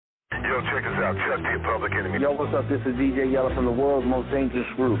Yo, check us out. Chuck the Public Enemy. Yo, what's up? This is DJ Yella from the world's most dangerous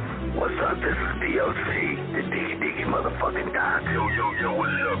group. What's up? This is DOC, the diggy motherfucking doc. Yo, what's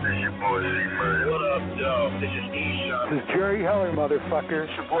up? This your boy Z-Man. What up, yo? This is E-Shot. This is Jerry Heller, motherfucker.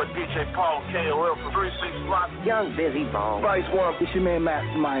 It's your boy DJ Paul KOL from 36 Block. Young Busy Bone. Vice One. It's your man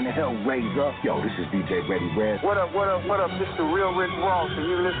Mastermind, the Hellraiser. Yo, this is DJ Ready Red. What up? This is the real Rick Ross, and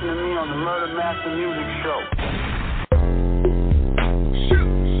you're listening to me on the Murder Master Music Show.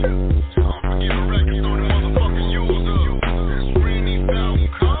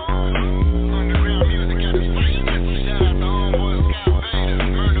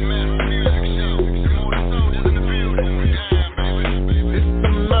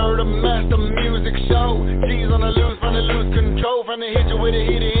 Finna hit you with a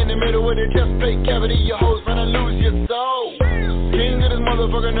hitter in the middle with a chest plate cavity. Your hoes finna lose your soul. King of this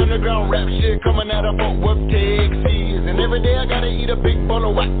motherfucking underground rap shit coming out of Fort Worth, Texas. And every day I gotta eat a big bowl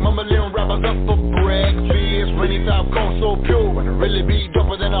of whack, mumbling rappers up for breakfast. Rainy top cone so pure, and it really be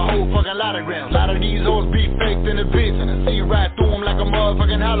doper than a whole fucking lot of grams. A lot of these hoes be faked in the bitch, and I see right through them like a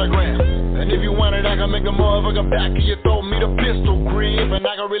motherfucking hologram. And if you want it, I can make a motherfucking back of your throat, meet a pistol grip. And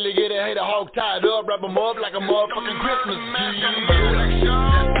I can really get a hater hog tied up, wrap them up like a motherfucking Christmas tree.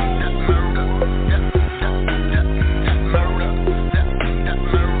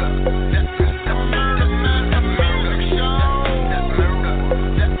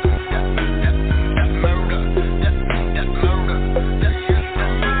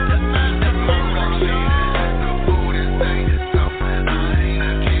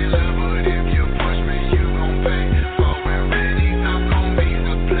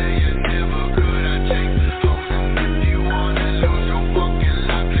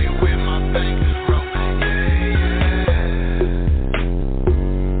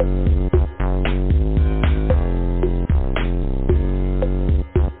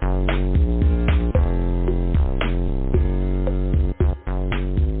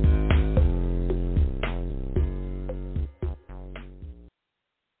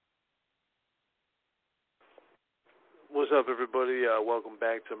 What's up, everybody? Welcome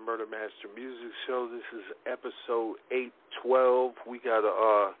back to Murder Master Music Show. This is episode 812. We got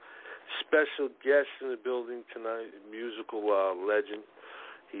a special guest in the building tonight, a musical legend.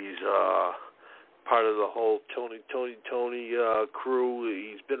 He's part of the whole Tony crew.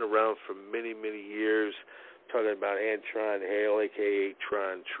 He's been around for many, many years. Talking about Antron Haile, a.k.a.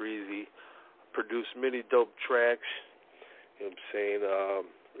 Tron Treazy. Produced many dope tracks. You know what I'm saying?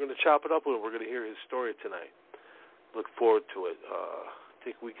 We're going to chop it up with him. We're going to hear his story tonight. Look forward to it. I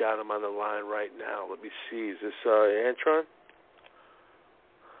think we got him on the line right now. Let me see. Is this Antron?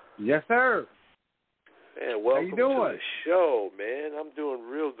 Yes, sir. Man, welcome How you doing? to the show, man. I'm doing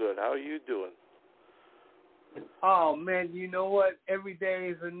real good. How are you doing? Oh, man, you know what? Every day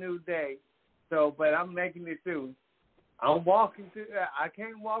is a new day. So, but I'm making it through. I'm walking through. I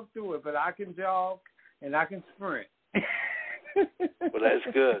can't walk through it, but I can jog and I can sprint. Well, that's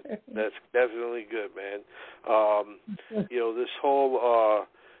good. That's definitely good, man. This whole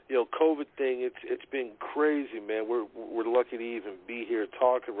COVID thing, it's been crazy, man. We're lucky to even be here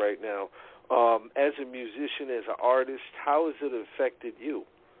talking right now. As a musician, as an artist, how has it affected you?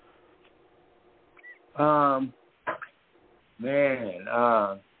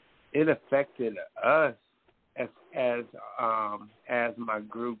 It affected us as my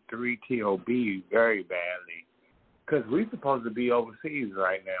group 3TOB very badly. Because we're supposed to be overseas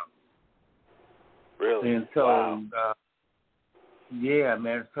right now. Really? And so, wow. Yeah,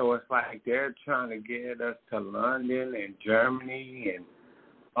 man. So it's like they're trying to get us to London and Germany and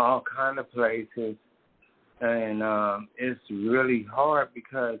all kind of places. And it's really hard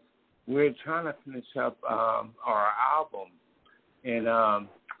because we're trying to finish up our album. And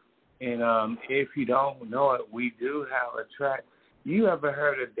if you don't know it, we do have a track. You ever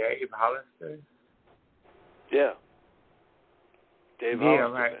heard of Dave Hollister? Yeah. Dave yeah,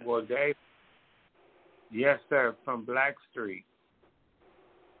 Hollister, right. Man. Well, Dave, yes, sir, from Blackstreet,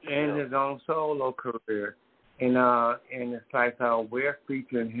 and his own solo career, and it's like we're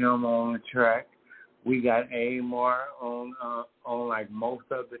featuring him on the track. We got Amar on like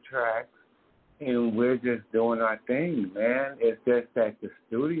most of the tracks, and we're just doing our thing, man. It's just that the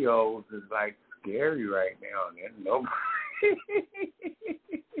studios is like scary right now. There's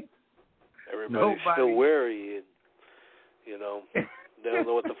Everybody's still wary, and they don't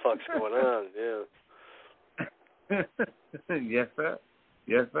know what the fuck's going on. Yeah. Yes, sir.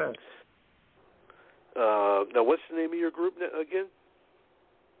 Yes, sir. Now, what's the name of your group again?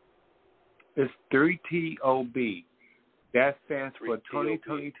 It's 3TOB. That stands for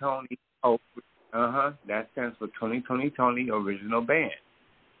 3TOB. Tony. Oh, that stands for Tony Original Band.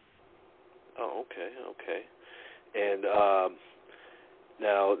 Oh, okay. And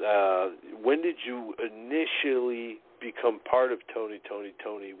now, when did you initially become part of Tony?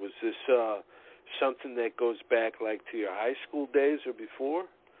 Was this something that goes back like to your high school days or before?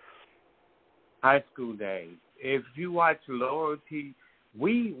 High school days. If you watch Loyalty,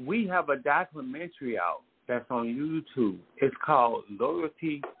 we have a documentary out that's on YouTube. It's called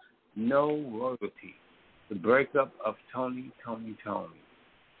Loyalty, No Royalty, The Breakup of Tony.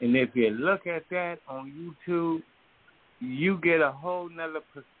 And if you look at that on YouTube, you get a whole nother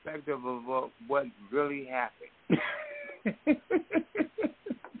perspective of what really happened.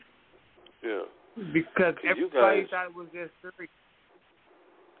 Yeah. Because everybody thought it was just three.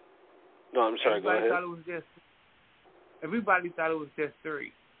 No, I'm sorry, everybody go ahead. Everybody thought it was just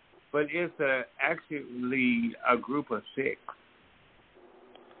three. But it's actually a group of six.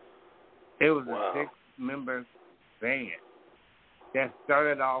 It was a six-member band that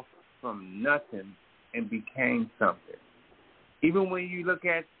started off from nothing and became something. Even when you look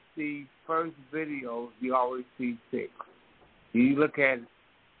at the first videos, you always see six. You look at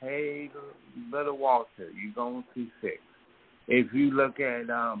Hey Little Walter, you're going to see six. If you look at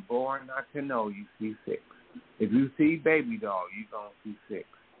Born Not to Know, you see six. If you see Baby Doll, you're going to see six.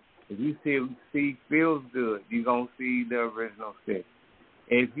 If you see Feels Good, you're going to see the original six.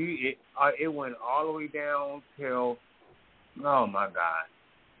 If it went all the way down till, oh my God,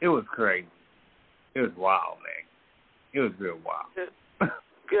 it was crazy. It was wild, man. It was real wild.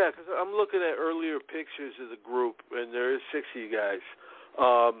 Yeah, because I'm looking at earlier pictures of the group, and there is 6 of you guys.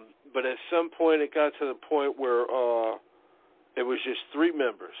 But at some point, it got to the point where it was just 3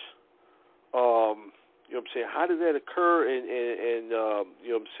 members. You know what I'm saying? How did that occur? And you know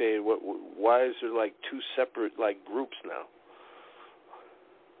what I'm saying? Why is there like 2 separate like groups now?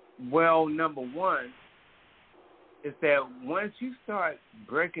 Well, number one is that once you start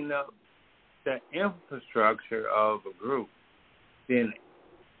breaking up the infrastructure of a group, then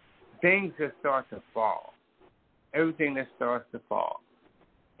things just start to fall. Everything that starts to fall.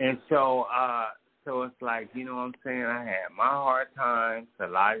 And so it's like, you know what I'm saying, I had my hard times,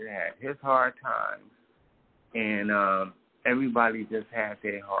 Elijah had his hard times, and everybody just had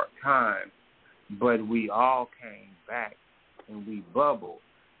their hard times, but we all came back and we bubbled.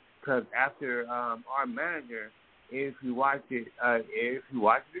 Because after our manager, if you watch it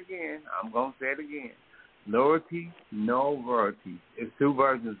again, I'm going to say it again, Loyalty, No Royalty. It's 2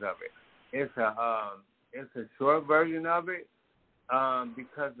 versions of it. It's a short version of it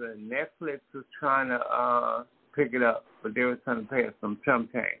because Netflix was trying to pick it up, but they were trying to pay us some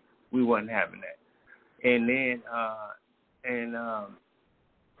chump change. We wasn't having that. And then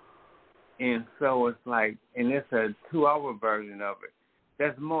and so it's like, and it's a 2-hour version of it.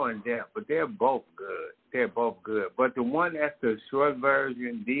 That's more in depth, but they're both good. But the one that's the short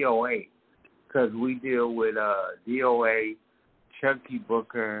version, DOA, because we deal with DOA, Chucky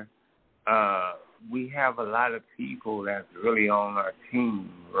Booker. We have a lot of people that's really on our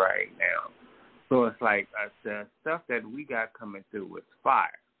team right now. So it's like the stuff that we got coming through is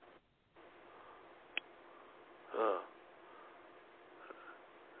fire.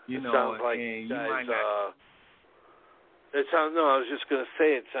 You know, sounds like and you guys, might not. I was just going to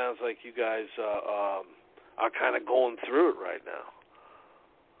say, it sounds like you guys are kind of going through it right now.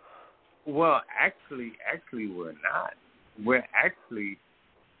 Well, actually, we're not. We're actually,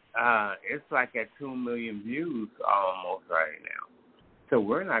 it's like at 2 million views almost right now. So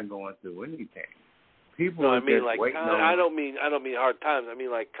we're not going through anything. People are just like waiting on. I don't mean hard times. I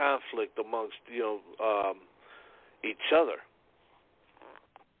mean like conflict amongst each other.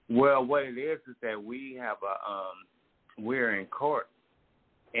 Well, what it is that we have we're in court,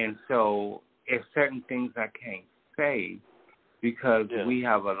 and so if certain things I can't say because we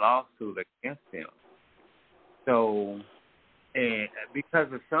have a lawsuit against them. So, and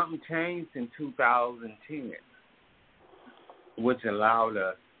because of something changed in 2010, which allowed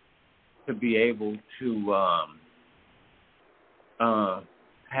us to be able to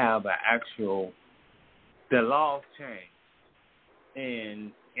have an actual, the laws changed,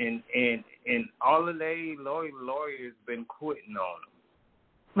 and all of the lawyers been quitting on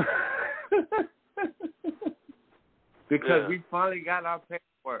them. Because we finally got our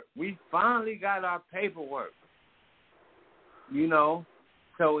paperwork. You know,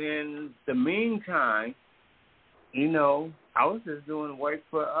 so in the meantime, you know, I was just doing work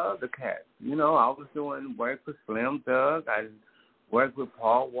for other cats. You know, I was doing work for Slim Thug. I worked with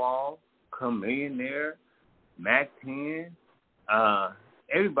Paul Wall, Chamillionaire, Mac 10.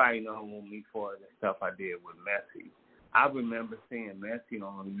 Everybody knows me for the stuff I did with Messi. I remember seeing Messi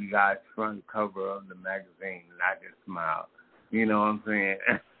on you guys' front cover of the magazine, and I just smiled. You know what I'm saying?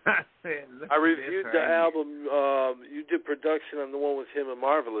 I said, look I reviewed the album. You did production on the one with him and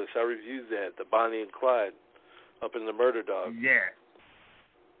Marvelous. I reviewed that, the Bonnie and Clyde, up in the Murder Dog. Yeah.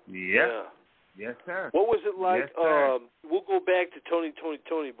 Yeah. Yes, sir. What was it like? Yes, We'll go back to Tony,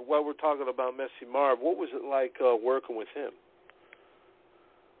 but while we're talking about Messy Marv, what was it like working with him?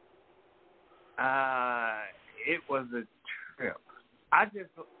 It was a trip.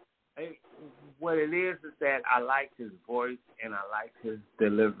 What it is that I liked his voice and I liked his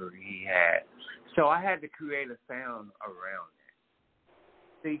delivery he had. So I had to create a sound around that.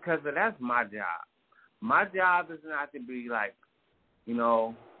 See, because that's my job. My job is not to be like,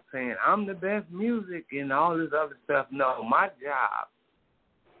 saying I'm the best music and all this other stuff. No, my job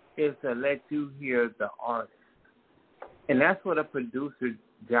is to let you hear the artist. And that's what a producer's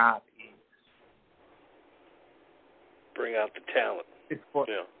job is. Bring out the talent. Yeah.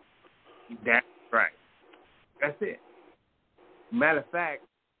 That's right. That's it. Matter of fact,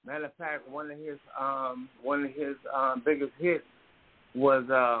 one of his biggest hits was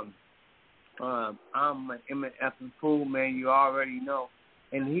I'm an effing fool, man. You already know,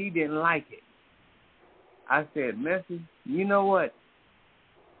 and he didn't like it. I said, Messy, you know what?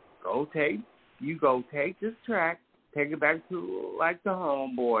 Go take this track, take it back to like the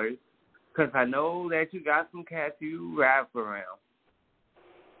homeboys, because I know that you got some cats you rap around.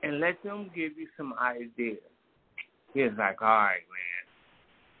 And let them give you some ideas. He was like, all right,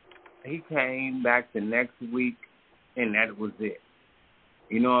 man. He came back the next week, and that was it.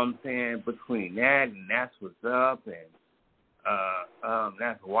 You know what I'm saying? Between that and That's What's Up and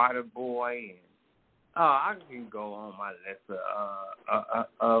That's Water Boy. And I can go on my list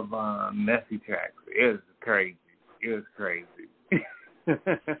of Messy tracks. It was crazy. Yeah.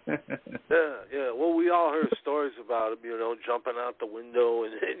 Well, we all heard stories about him, jumping out the window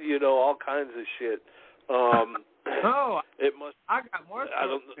and all kinds of shit. I got more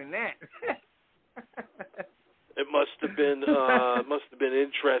stories than that. It must have been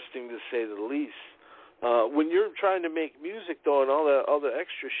interesting to say the least. When you're trying to make music though, and all that other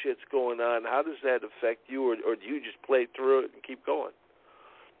extra shit's going on, how does that affect you, or do you just play through it and keep going?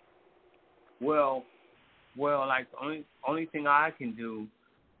 Well, like the only thing I can do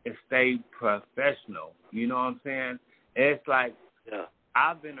is stay professional. You know what I'm saying? It's like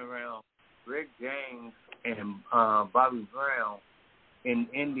I've been around Rick James and Bobby Brown in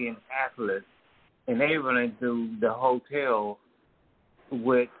Indianapolis, and they running through the hotel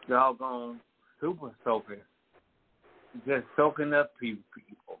with doggone super soakers, just soaking up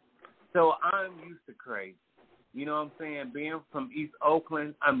people. So I'm used to crazy. You know what I'm saying? Being from East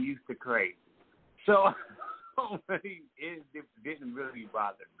Oakland, I'm used to crazy. So it didn't really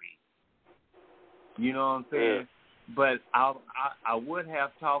bother me. You know what I'm saying? Yeah. But I would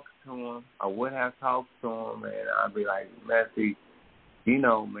have talked to him. And I'd be like, Messy,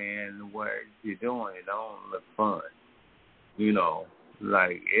 man, what you're doing, it don't look fun.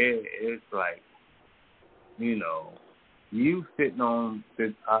 Like it's like, you sitting on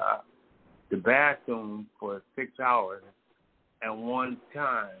the bathroom for 6 hours at one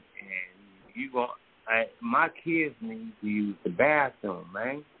time, and you go. My kids need to use the bathroom,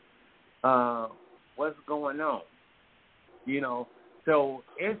 man. What's going on? So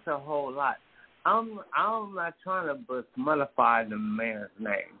it's a whole lot. I'm not trying to smuttify the man's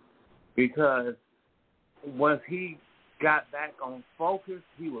name, because once he got back on focus,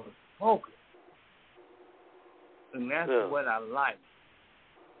 he was focused. And that's what I like.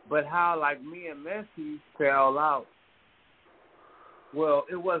 But how, like, me and Messi fell out, well,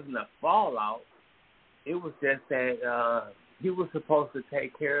 it wasn't a fallout. It was just that he was supposed to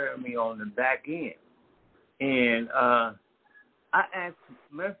take care of me on the back end. And I asked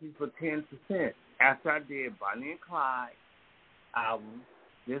Messi for 10% after I did Bonnie and Clyde album,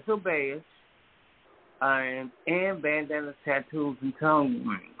 Disobey Us, and Bandanas, Tattoos, and Tongue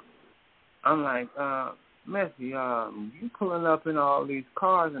Rings. I'm like, Messi, you pulling up in all these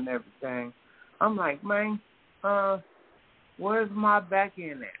cars and everything. I'm like, man, where's my back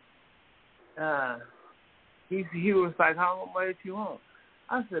end at? He was like, how much you want?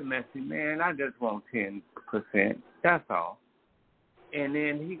 I said, Messi, man, I just want 10%. That's all. And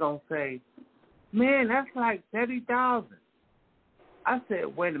then he gonna say, man, that's like $30,000. I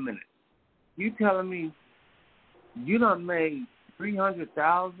said, wait a minute. You telling me you done made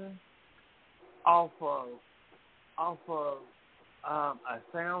 $300,000 off of a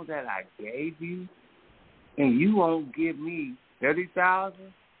sound that I gave you, and you won't give me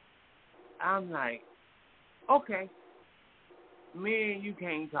 $30,000? I'm like, okay, me and you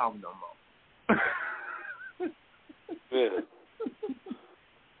can't talk no more. Yeah.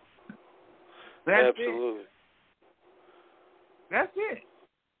 That's absolutely. That's it.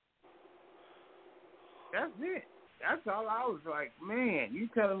 That's it. That's all. I was like, man, you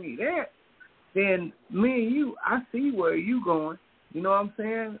telling me that? Then me and you, I see where you going. You know what I'm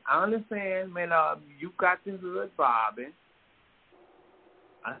saying? I understand, man. You got the hood bobbing.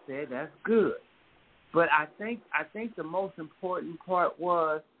 I said that's good, but I think the most important part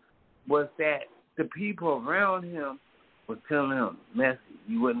was that the people around him were telling him, Messi,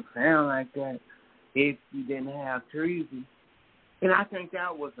 you wouldn't sound like that if you didn't have Treazy. And I think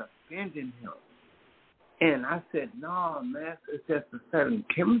that was offending him. And I said, no, man, it's just a certain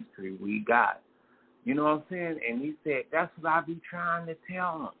chemistry we got. You know what I'm saying? And he said, that's what I be trying to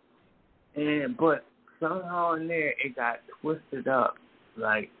tell him. But somehow in there, it got twisted up,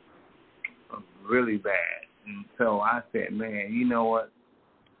 like, really bad. And so I said, man, you know what?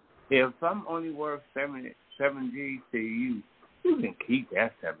 If I'm only worth 7 G's to you, you can keep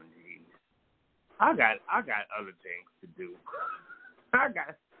that 7 G's. I got other things to do.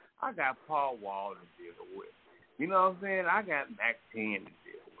 I got Paul Wall to deal with. You know what I'm saying? I got Mac 10 to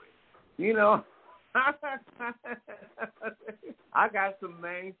deal with. You know, I got some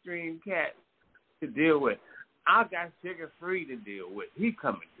mainstream cats to deal with. I got Sugar Free to deal with. He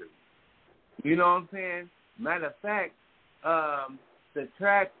coming through. You know what I'm saying? Matter of fact, the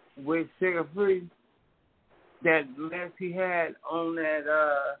track with Sugar Free that Messi had on that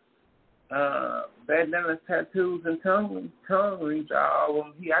Bandana Tattoos and Tongue Rings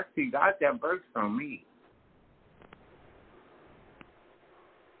album, he actually got that verse from me.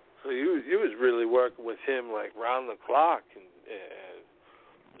 So you was really working with him like round the clock and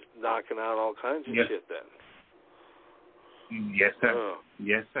knocking out all kinds of shit then. Yes, sir.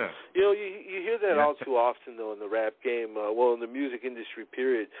 Yes, sir. You know, you hear that all too often, though, in the rap game. In the music industry,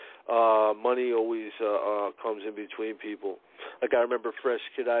 period. Money always comes in between people. Like, I remember Fresh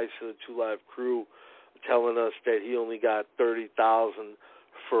Kid Ice of the 2 Live Crew telling us that he only got $30,000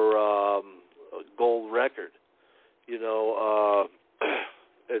 for a gold record. You know,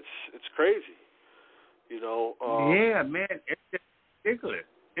 it's crazy. You know. Yeah, man, it's just ridiculous.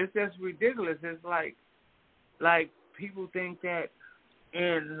 It's just ridiculous. It's like people think that,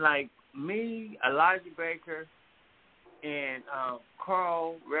 and like me, Elijah Baker, and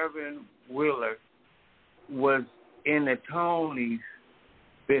Carl Reverend Wheeler was in the Tonys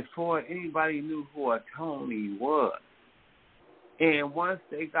before anybody knew who a Tony was. And once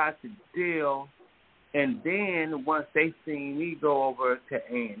they got the deal, and then once they seen me go over to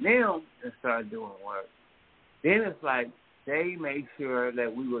A&M and start doing work, then it's like they made sure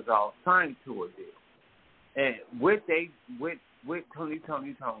that we was all signed to a deal. And with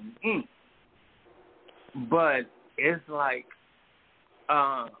Tony Inc. But it's like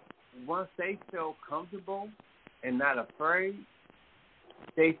once they felt comfortable and not afraid,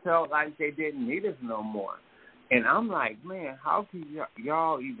 they felt like they didn't need us no more. And I'm like, man, how can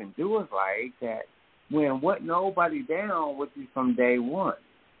y'all even do us like that when wasn't nobody down with you from day one?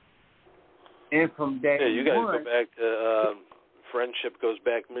 And from day one... Yeah, you guys go back to... friendship goes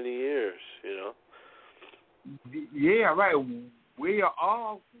back many years, you know? Yeah, right. We're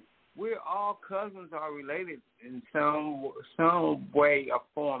all cousins or related in some way or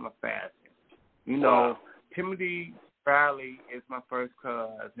form or fashion. You know, Timothy Riley is my first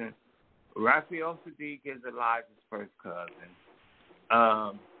cousin. Raphael Sadiq is Elijah's first cousin.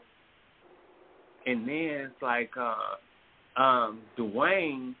 And then it's like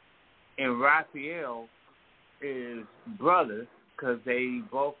Dwayne and Raphael is brothers because they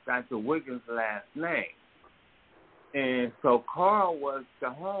both got the Wiggins last name. And so Carl was the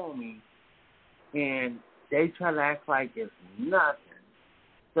homie, and they try to act like it's nothing.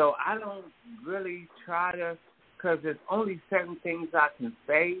 So I don't really try to, because there's only certain things I can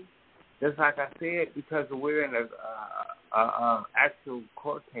say, just like I said, because we're in a actual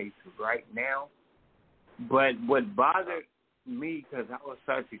court case right now. But what bothered me, because I was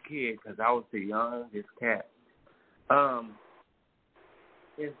such a kid, because I was the youngest cat,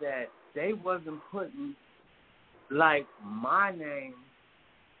 is that they wasn't putting like my name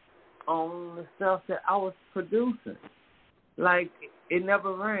on the stuff that I was producing. Like, it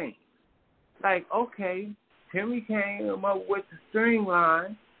never rained. Like, okay, Timmy came up with the string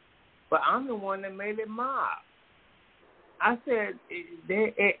line, but I'm the one that made it mob. I said,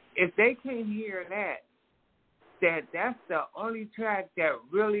 if they can't hear that's the only track that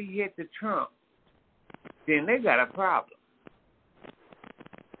really hit the trunk, then they got a problem.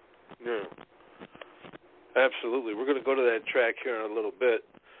 Yeah. Absolutely. We're going to go to that track here in a little bit.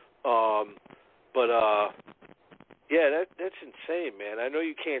 Yeah, that's insane, man. I know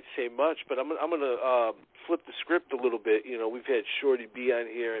you can't say much, but I'm going to flip the script a little bit. You know, we've had Shorty B on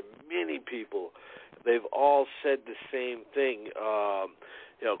here and many people. They've all said the same thing.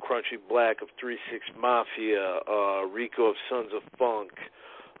 Crunchy Black of 3-6 Mafia, Rico of Sons of Funk,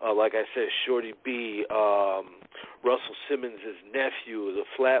 like I said, Shorty B, Russell Simmons' nephew, the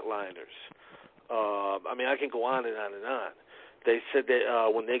Flatliners. I can go on and on and on. They said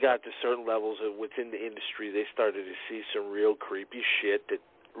that when they got to certain levels within the industry, they started to see some real creepy shit that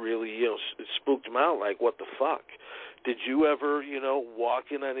really, spooked them out. Like, what the fuck? Did you ever, walk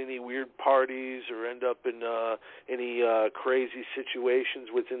in on any weird parties or end up in any crazy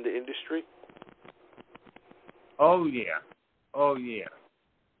situations within the industry? Oh yeah.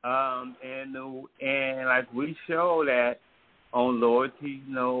 And like we show that on Loyalty,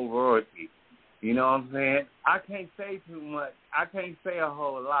 No Royalty. You know what I'm saying? I can't say too much. I can't say a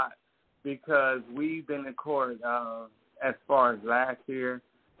whole lot because we've been in court as far as last year,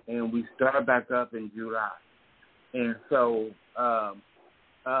 and we start back up in July. And so,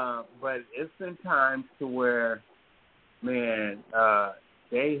 but it's been times to where, man,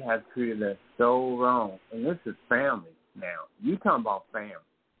 they have treated us so wrong. And this is family now. You talking about family.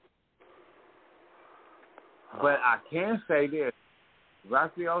 But I can say this.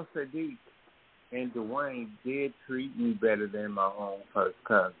 Raphael Sadiq and Dwayne did treat me better than my own first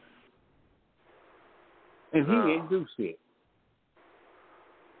cousin. And he didn't do shit.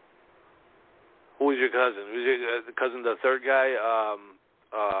 Who was your cousin? Was your cousin the third guy,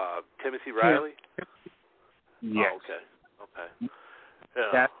 Timothy Riley? Yes. Oh, okay.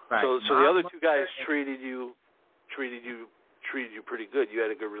 Yeah. That's right. So the other two guys treated you pretty good. You had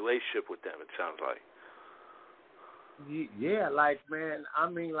a good relationship with them, it sounds like. Yeah, like, man, I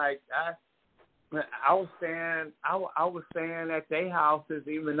was staying at their houses,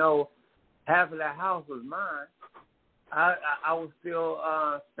 even though half of the house was mine. I was still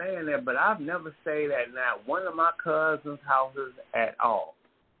staying there, but I've never stayed at not one of my cousins' houses at all.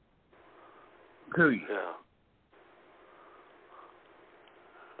 Period. Yeah.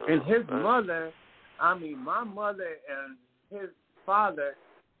 And his mother, my mother and his father,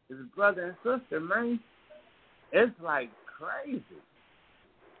 his brother and sister, man, it's like crazy.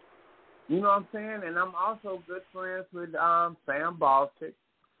 You know what I'm saying? And I'm also good friends with Sam Baltic.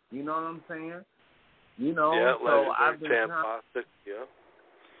 You know what I'm saying? Yeah, so I've been Sam Baltic, yeah.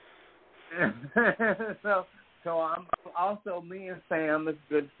 so I'm also, me and Sam is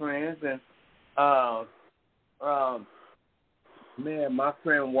good friends, and man, my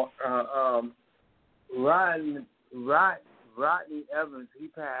friend Rodney Evans, he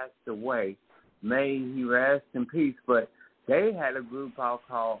passed away. May he rest in peace. But they had a group out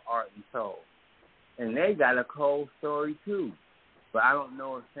called Art and Soul, and they got a cold story too. But I don't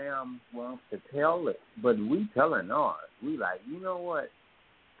know if Sam wants to tell it. But we telling ours. We like, you know what?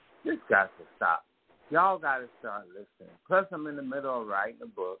 This got to stop. Y'all got to start listening. Plus, I'm in the middle of writing a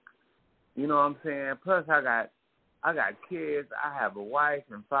book. You know what I'm saying? Plus, I got kids. I have a wife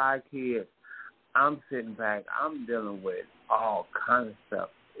and 5 kids. I'm sitting back. I'm dealing with all kinds of stuff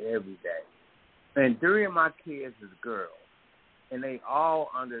every day. And 3 of my kids is girls, and they all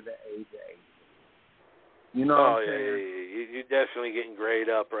under the age of 8. You know what I'm saying? Yeah. You're definitely getting grayed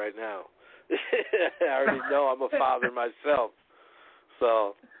up right now. I already know I'm a father myself.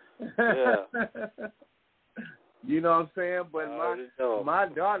 So, yeah. You know what I'm saying? But my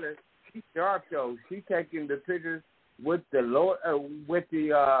daughter, she's sharp though. She taking the pictures with the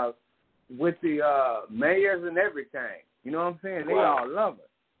mayors and everything. You know what I'm saying? They all love her.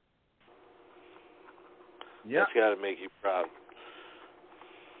 Yeah. That's got to make you proud.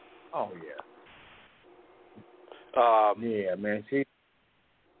 Oh yeah. Yeah, man.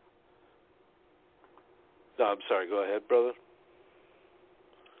 No, I'm sorry. Go ahead, brother.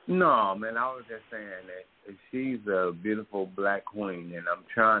 No, man. I was just saying that she's a beautiful black queen, and I'm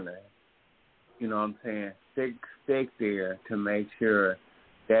trying to, you know what I'm saying, stick there to make sure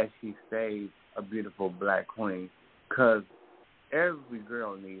that she stays a beautiful black queen, because every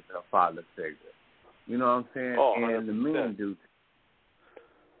girl needs a father figure. You know what I'm saying? Oh, and the men do.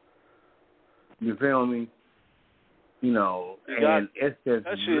 You feel me? It's just...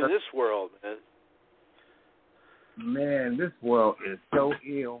 Especially in this world, man. Man, this world is so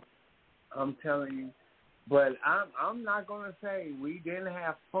ill. I'm telling you. But I'm not going to say we didn't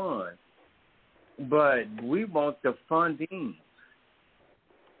have fun, but we want the funding.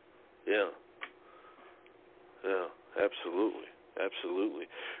 Yeah. Yeah, absolutely.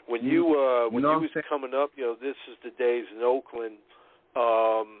 When you was coming up, this is the days in Oakland,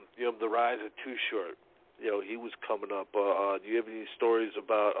 the rise of Too Short. He was coming up. Do you have any stories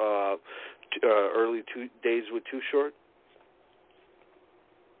about early days with Too Short?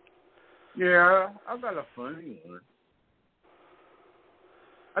 Yeah, I got a funny one.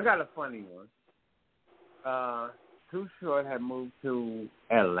 Too Short had moved to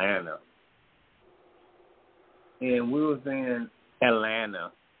Atlanta. And we was in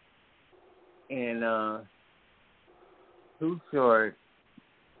Atlanta. And Too Short,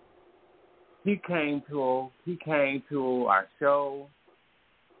 he came to our show,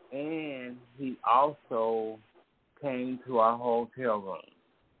 and he also came to our hotel room.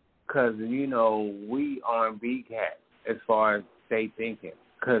 Because, you know, we R&B cats as far as they thinking.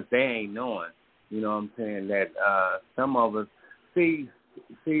 Because they ain't knowing, you know what I'm saying, that some of us, see,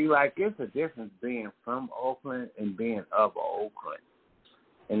 like, it's a difference being from Oakland and being of Oakland.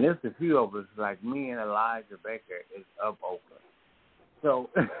 And there's a few of us, like me and Elijah Baker, is of Oakland. So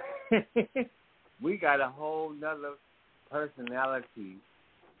we got a whole nother personality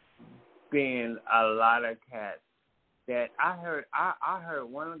being a lot of cats that I heard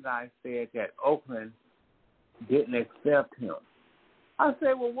one of the guys said that Oakland didn't accept him. I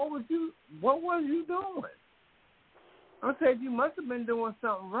said, well, what was you doing? I said, you must have been doing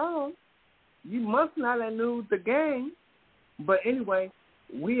something wrong. You must not have knew the game. But anyway,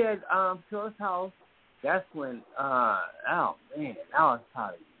 we at Short's house. That's when, that was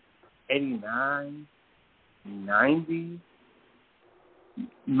probably 89, 90,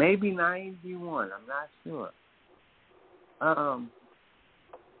 maybe 91. I'm not sure.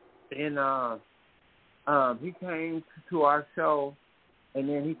 He came to our show, and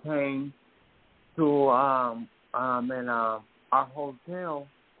then he came to our hotel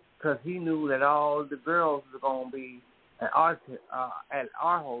because he knew that all the girls were gonna be at our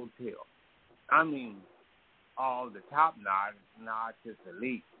hotel. I mean, all the top notch is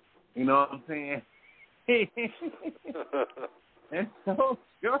elite. You know what I'm saying? And so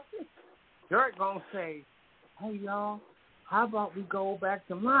Short gonna say, hey y'all, how about we go back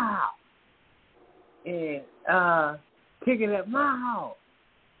to my house and kick it at my house?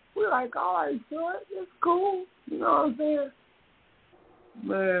 We're like, all right, Short, it's cool. You know what I'm saying?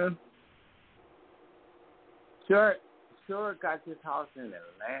 Man, Short got this house in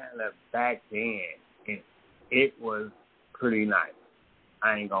Atlanta back then, and it was pretty nice.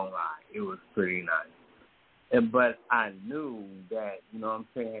 I ain't gonna lie, it was pretty nice. But I knew that, you know what I'm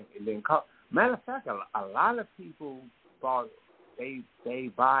saying, it didn't cost. Matter of fact, a lot of people thought they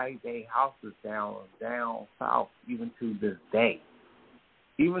buy their houses down south, even to this day.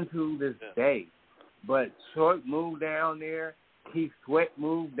 But Short moved down there. Keith Sweat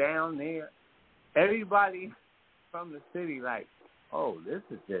moved down there. Everybody from the city like, oh, this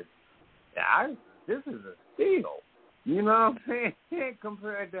is a steal. You know what I'm saying?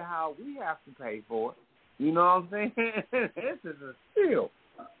 Compared to how we have to pay for it. You know what I'm saying? This is a steal.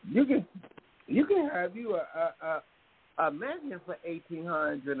 You can have you a mansion for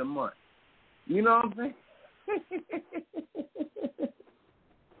 $1,800 a month. You know what I'm saying?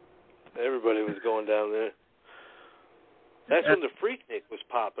 Everybody was going down there. That's when the Freaknik was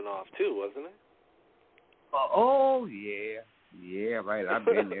popping off too, wasn't it? Oh yeah, right. I've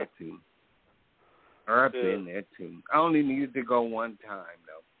been there too. Been there too. I only needed to go one time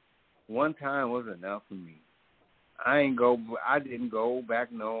though. One time was enough for me. I didn't go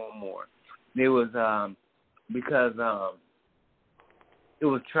back no more. It was because it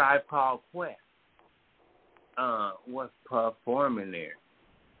was Tribe Called Quest was performing there,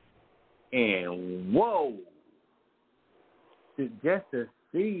 and whoa, just to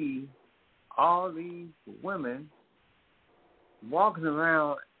see all these women walking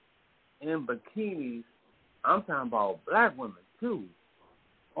around in bikinis. I'm talking about black women too.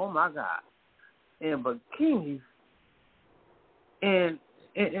 Oh my God, in bikinis, and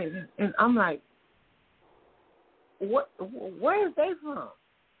I'm like, where is they from?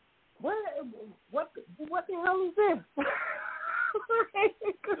 What the hell is this?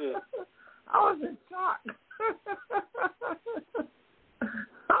 I was in shock.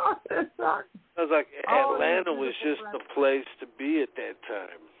 I was like, Atlanta was just the place to be at that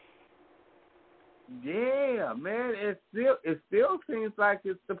time. Yeah, man, it still seems like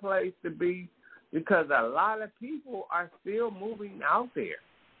it's the place to be because a lot of people are still moving out there.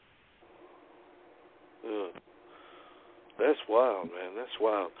 That's wild, man. That's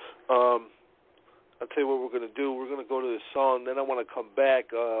wild. I'll tell you what we're going to do. We're going to go to this song, then I want to come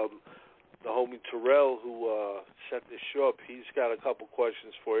back. The homie Terrell, who set this show up, he's got a couple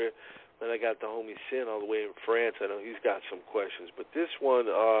questions for you. Then I got the homie Sin all the way in France. I know he's got some questions. But this one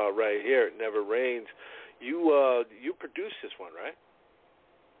right here, It Never Rains, you produced this one, right?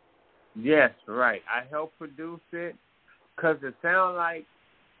 Yes, right. I helped produce it because it sounded like,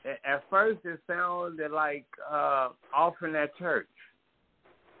 at first it sounded like offering at church.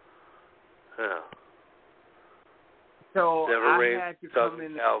 Yeah. So Never I Rains, had to Southern come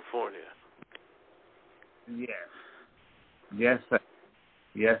in California. Yes. Yes, sir.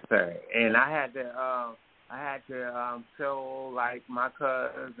 Yes, sir. And I had to show like my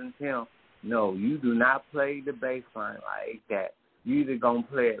cousin Tim. No, you do not play the bass line like that. You either gonna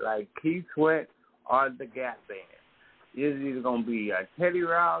play it like Keith Sweat or the Gap Band. It's either gonna be a Teddy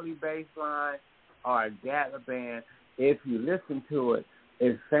Riley bass line or a Gap Band. If you listen to it,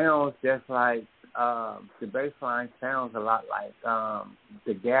 it sounds just like the bass line sounds a lot like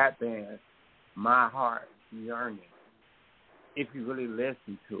the Gap Band, My Heart Yearning, if you really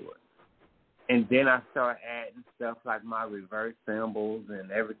listen to it. And then I start adding stuff like my reverse cymbals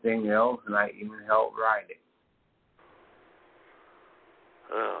and everything else, and I even helped write it.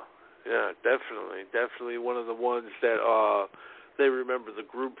 Oh, yeah, definitely one of the ones that they remember the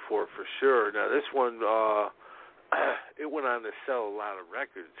group for sure. Now this one, it went on to sell a lot of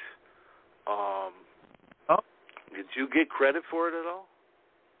records. Did you get credit for it at all?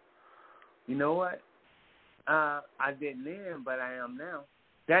 You know what? I didn't then, but I am now.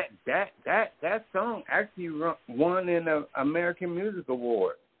 That song actually won an American Music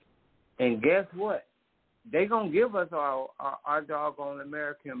Award. And guess what? They gonna give us our doggone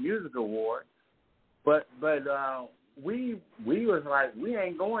American Music Award, but we was like, we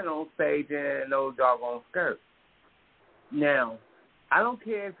ain't going on stage in no doggone skirt. Now, I don't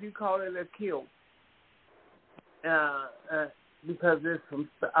care if you call it a kilt, because it's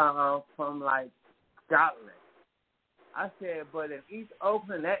from like Scotland. I said, but in East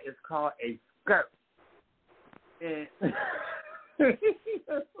Oakland, that is called a skirt. And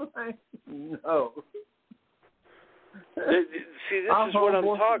like, no. See, this is what I'm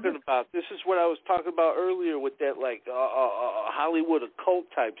talking about. This is what I was talking about earlier with that, like, Hollywood occult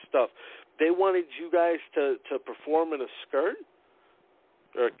type stuff. They wanted you guys to perform in a skirt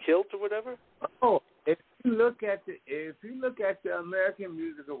or a kilt or whatever. Oh, if you look at the American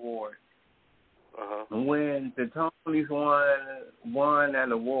Music Awards, when the Tonys won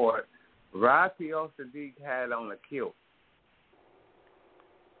an award, Raphael Sadiq had on a kilt,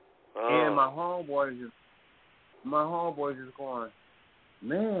 and my homeboys is going,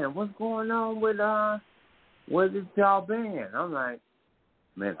 man, what's going on with this y'all band? I'm like,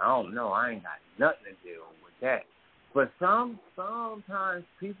 man, I don't know. I ain't got nothing to do with that. But sometimes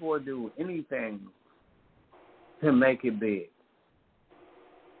people will do anything to make it big.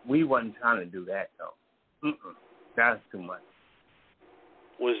 We wasn't trying to do that, though. That's too much.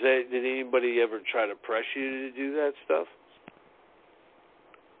 Did anybody ever try to press you to do that stuff?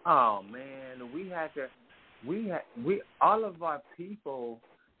 Oh, man, all of our people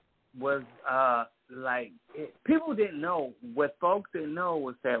was people didn't know. What folks didn't know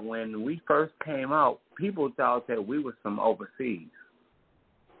was that when we first came out, people thought that we was from overseas.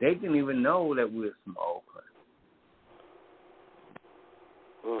 They didn't even know that we was from Oakland.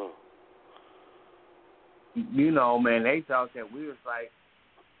 Oh. You know, man, they thought that we was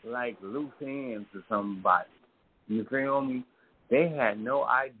like loose ends or somebody. You feel me? They had no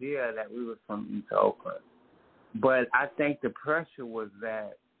idea that we was from East Oakland. But I think the pressure was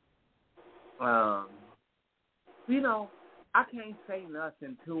that, you know, I can't say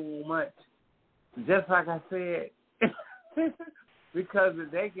nothing too much. Just like I said, because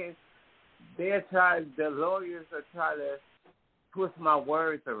the lawyers will try to twist my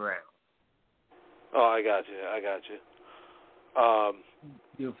words around. Oh, I got you.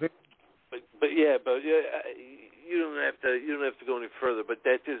 You feel? But yeah, you don't have to go any further. But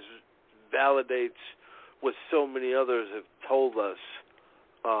that just validates what so many others have told us.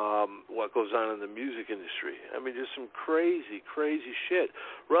 What goes on in the music industry? I mean, just some crazy shit.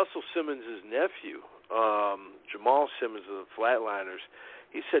 Russell Simmons' nephew, Jamal Simmons of the Flatliners,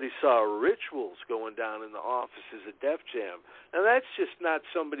 he said he saw rituals going down in the offices at Def Jam. Now, that's just not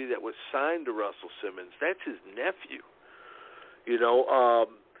somebody that was signed to Russell Simmons. That's his nephew. You know,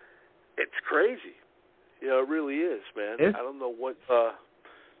 it's crazy. You know, it really is, man. I don't know what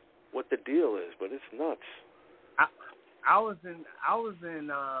the deal is, but it's nuts. I was in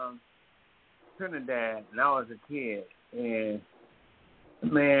Trinidad, and I was a kid, and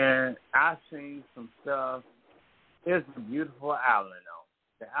man, I seen some stuff. It's a beautiful island, though.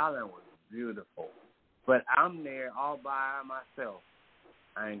 The island was beautiful, but I'm there all by myself.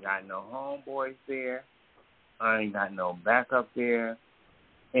 I ain't got no homeboys there. I ain't got no backup there,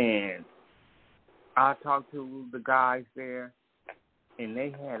 and I talked to the guys there, and they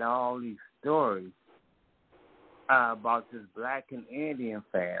had all these stories about this Black and Indian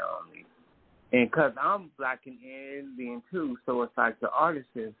family. And because I'm Black and Indian too, so it's like the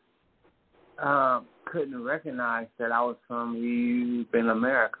artists couldn't recognize that I was from in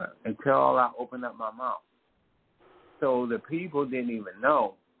America until I opened up my mouth. So the people didn't even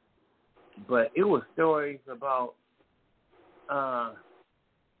know. But it was stories about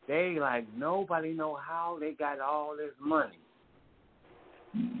they like nobody know how they got all this money.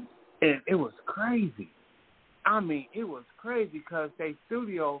 And it was crazy. I mean, it was crazy because they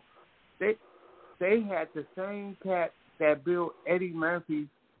studio, they had the same cat that built Eddie Murphy's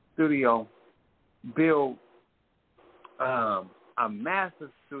studio, built a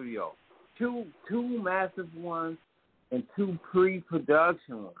massive studio, two massive ones and two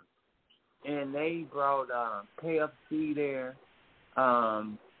pre-production ones. And they brought KFC there.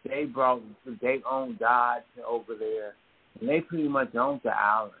 They owned Dodge over there. And they pretty much owned the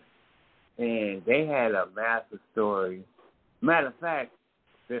island. And they had a massive story. Matter of fact,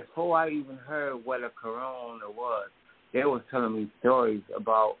 before I even heard what a corona was, they were telling me stories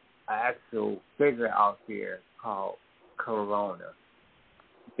about an actual figure out there called Corona.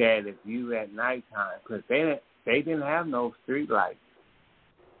 That if you at nighttime, because they didn't have no street lights,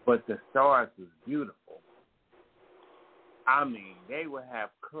 but the stars was beautiful. I mean, they would have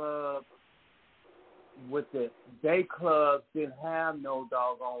clubs. They clubs didn't have no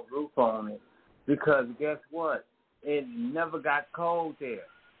doggone roof on it because guess what? It never got cold there.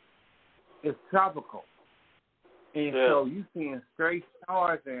 It's tropical. And so you seeing straight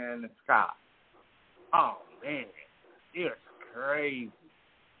stars there in the sky. Oh, man. It was crazy.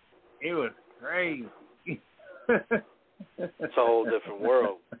 It was crazy. It's a whole different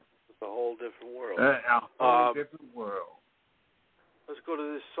world. It's a whole different world. A whole different world. Let's go to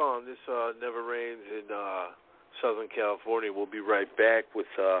this song. This Never Rains in Southern California. We'll be right back with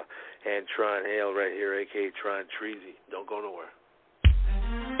Antron Haile right here, a.k.a. Tron Treazy. Don't go nowhere.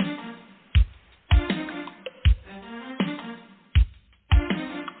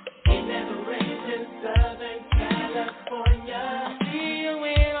 It never rains in Southern California. I'll see you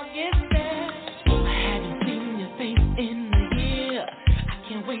when I get there. I haven't seen your face in a year. I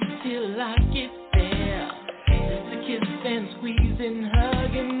can't wait till I get there. Just a kiss and squeeze and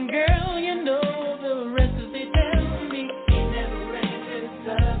hug, and girl, you know the rest of it tell me. It never rains in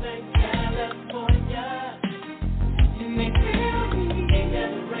Southern California. And they tell me it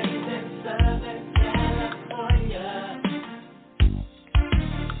never rains in Southern California.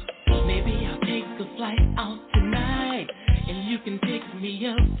 Maybe I'll take a flight out tonight, and you can pick me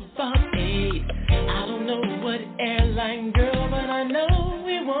up about 8. I don't know what airline, girl, but I know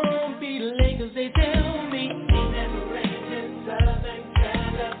we won't be late, 'cause they tell me it never rains in Southern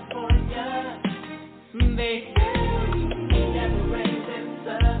California. They tell me it never rains in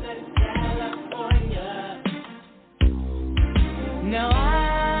Southern California. Now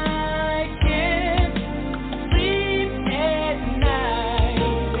I can't sleep at night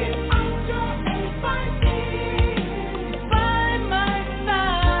without your advice by my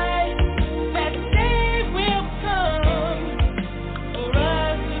side. That day will come for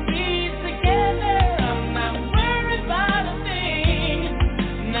us to be together. I'm not worried about a thing,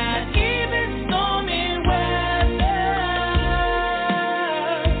 not even stormy weather.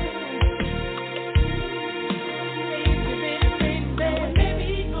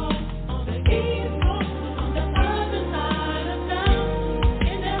 Baby, go on the East Coast, on the other side of town.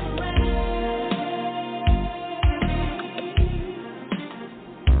 It never rains.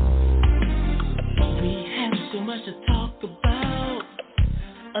 We have so much to talk about,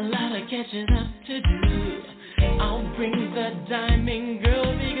 a lot of catching up to do. I'll bring the diamond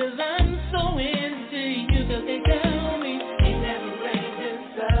girl because I'm so into you, 'cause they tell me it never rains in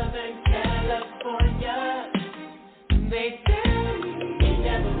Southern California. They tell me it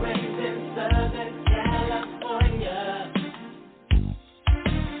never rains in Southern California.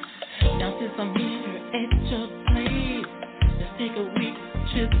 Now since I'm here at your place, let's take a week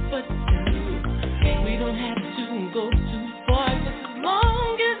trip for 2. We don't have to go too far, just as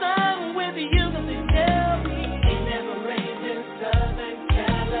long as I'm with you, 'cause they tell me it never rains in Southern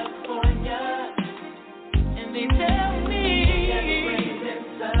California. And they tell me it never rains in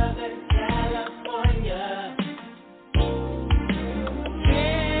Southern California.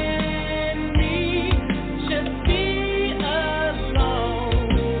 Can we just be alone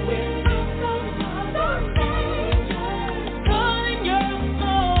without those other strangers calling your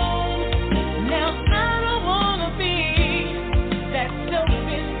phone? Now I don't wanna be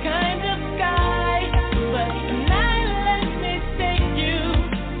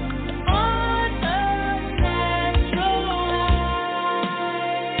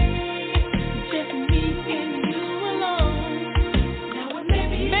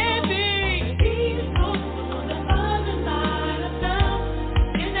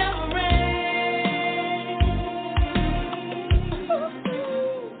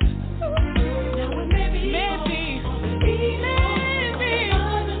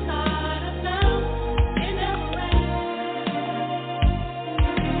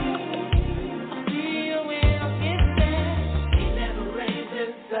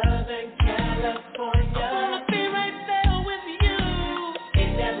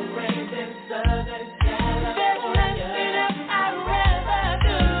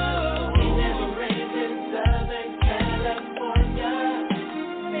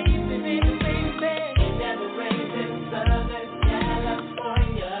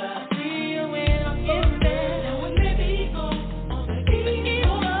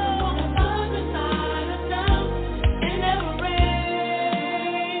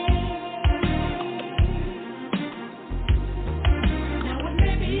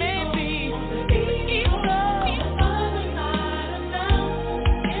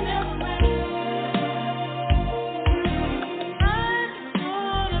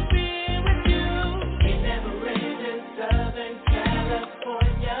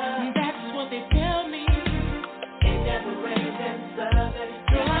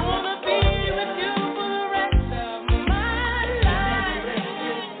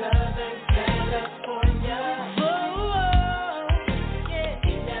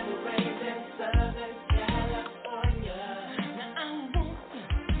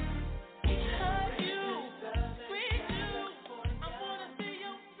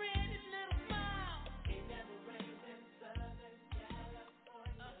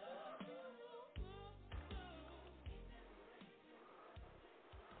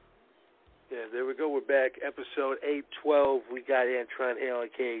Yeah, there we go. We're back. Episode 812. We got Antron Haile,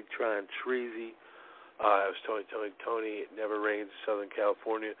 a.k.a. Tron Treazy. It was Tony. It Never Rains in Southern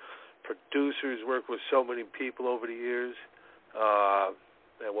California. Producers, worked with so many people over the years. And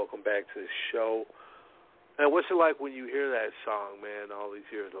welcome back to the show. And what's it like when you hear that song, man, all these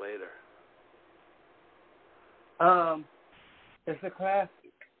years later? It's a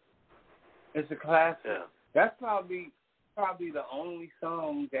classic. It's a classic. Yeah. That's probably the only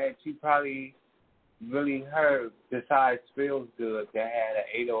song that you probably really heard besides Feels Good that had an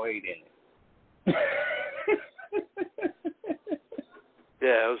 808 in it.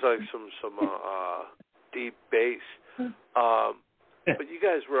 Yeah, it was like some deep bass. But you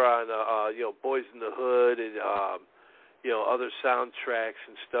guys were on Boys in the Hood and other soundtracks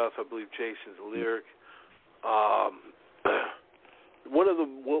and stuff. I believe Jason's Lyric. One of the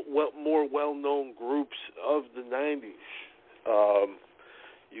more well-known groups of the 90s.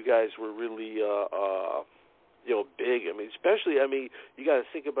 You guys were really, big. I mean, especially, you got to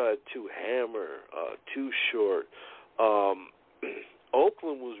think about Too Hammer, Too Short.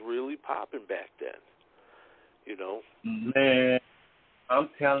 Oakland was really popping back then, you know? Man, I'm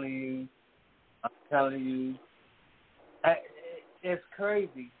telling you, it's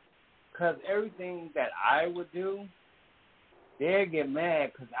crazy because everything that I would do, they'd get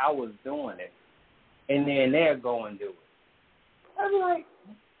mad because I was doing it, and then they'll go and do it. I'm like,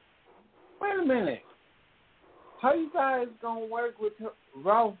 wait a minute. How you guys going to work with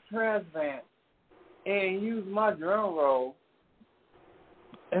Ralph Tresvant and use my drum roll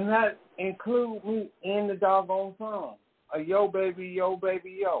and not include me in the doggone song? Yo, baby, yo,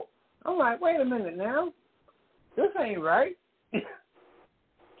 baby, yo. I'm like, wait a minute now. This ain't right.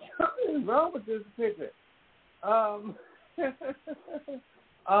 Something's wrong with this picture.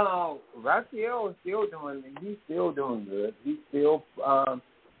 Raphael is still doing. He's still doing good. He's still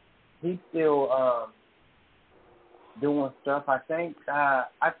doing stuff. I think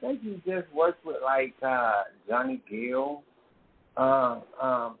he just worked with like Johnny Gill,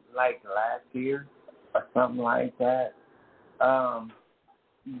 like last year or something like that.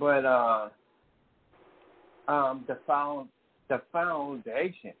 But the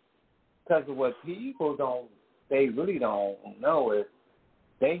foundation, because of what people really don't know is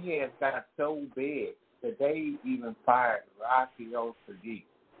they had got so big that they even fired Raphael Sadiq.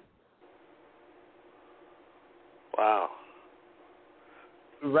 Wow.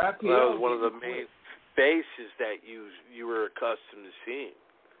 Raphael, that was one of the main faces that you were accustomed to seeing.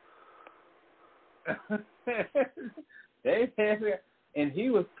 And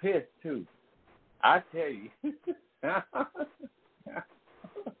he was pissed too. I tell you.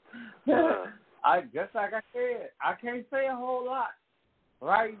 Just like I said, I can't say a whole lot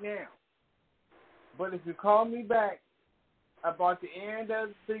right now. But if you call me back about the end of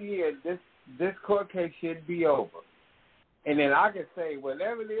the year, this court case should be over. And then I can say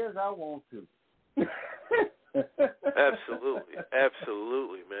whatever it is I want to.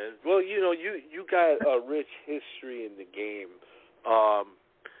 Absolutely, man. Well, you got a rich history in the game.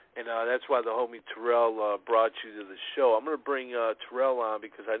 And that's why the homie Terrell brought you to the show. I'm going to bring Terrell on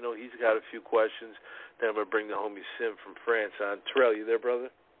because I know he's got a few questions. Then I'm going to bring the homie Sim from France on. Terrell, you there, brother?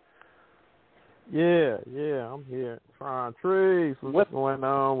 Yeah, I'm here. Tron Treazy, what's going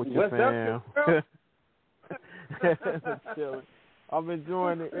on with your fam? Chilling. I'm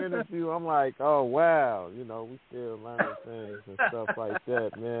enjoying the interview. I'm like, oh, wow. We still learning things and stuff like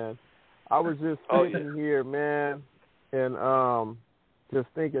that, man. I was just sitting here, man, and just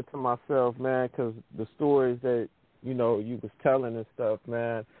thinking to myself, man, because the stories that, you was telling and stuff,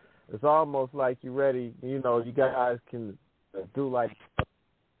 man, it's almost like you're ready, you guys can do like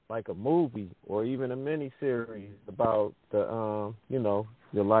a movie or even a mini-series about the,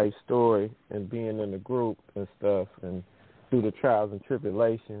 your life story and being in the group and stuff and through the trials and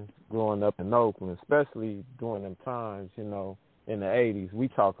tribulations growing up in Oakland, especially during them times, in the 80s. We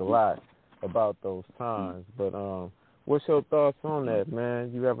talk a lot about those times, but what's your thoughts on that,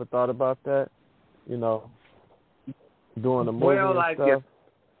 man? You ever thought about that? Doing a movie and stuff?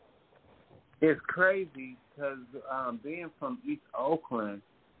 It's crazy because being from East Oakland,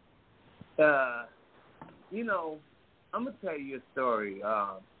 I'm going to tell you a story.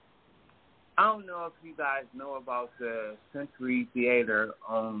 I don't know if you guys know about the Century Theater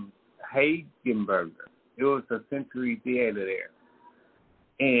on Hagenberger. It was a Century Theater there.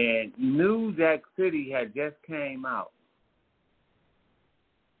 And New Jack City had just came out.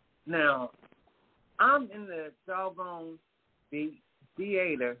 Now, I'm in the doggone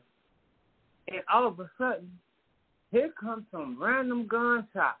theater, and all of a sudden, here comes some random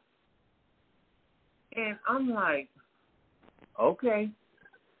gunshots. And I'm like, okay.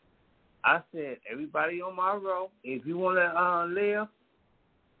 I said, everybody on my row, if you want to live,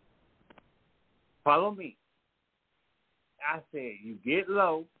 follow me. I said, you get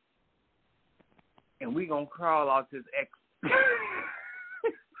low, and we going to crawl out this exit.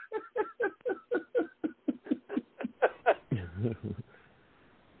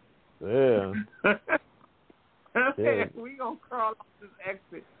 Yeah. Yeah. We going to crawl out this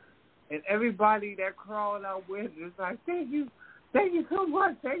exit. And everybody that crawled out with is like, thank you so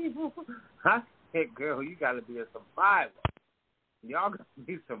much. Thank you so much. I said, girl, you got to be a survivor. Y'all got to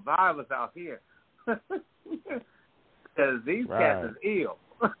be survivors out here. Because these cats is ill.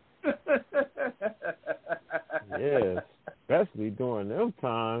 Yeah, especially during them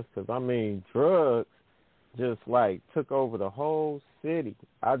times, because, I mean, drugs just, like, took over the whole city.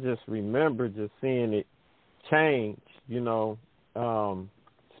 I just remember just seeing it change, you know,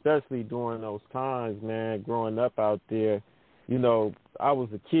 especially during those times, man, growing up out there. You know, I was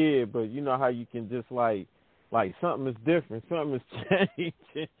a kid, but you know how you can just, like something is different, something is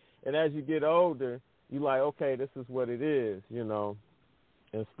changing. And as you get older, you're like, okay, this is what it is, you know,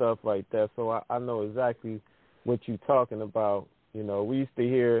 and stuff like that. So I know exactly what you're talking about. You know, we used to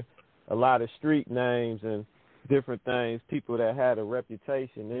hear a lot of street names and different things, people that had a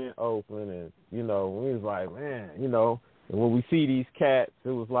reputation in Oakland, and, you know, we was like, man, you know, and when we see these cats, it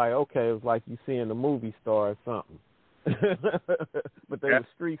was like, okay, it was like you seeing a movie star or something. But they were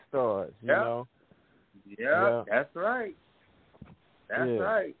street stars, you know? Yeah, that's right. That's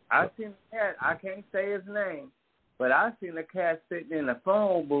right. I seen a cat, I can't say his name, but I seen a cat sitting in a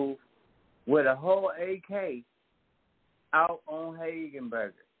phone booth with a whole AK out on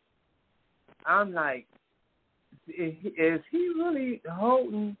Hagenberger. I'm like, is he really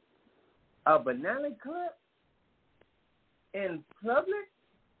holding a banana clip in public,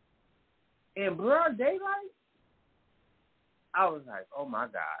 in broad daylight? I was like, oh, my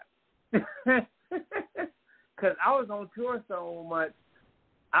God. Because I was on tour so much,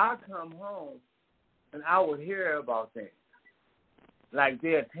 I'd come home and I would hear about things. Like,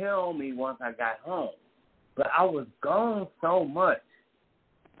 they'd tell me once I got home. But I was gone so much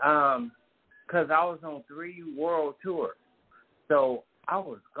because I was on 3 world tours. So I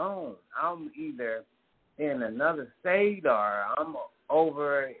was gone. I'm either in another state, or I'm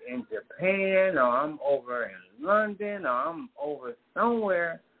over in Japan, or I'm over in London, or I'm over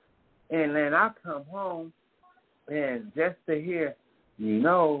somewhere. And then I come home, and just to hear, you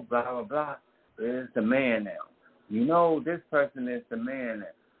know, blah, blah, blah, is the man now. You know, this person is the man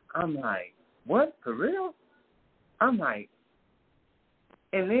now. I'm like, what, for real? I'm like,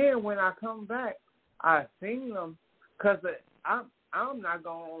 and then when I come back, I seen them, because I'm not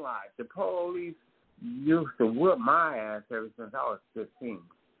going to lie, the police used to whip my ass ever since I was 15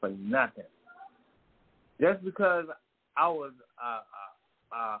 for nothing. Just because I was a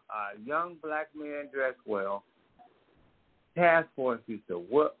young black man dressed well, task force used to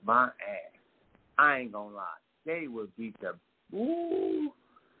whip my ass. I ain't going to lie. They would beat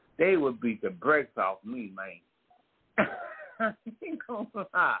the brakes off me, man. I ain't going to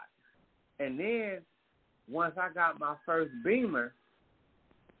lie. And then once I got my first Beamer,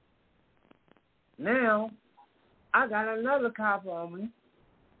 now I got another cop on me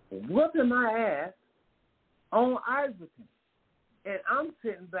whooping my ass on Iverson. And I'm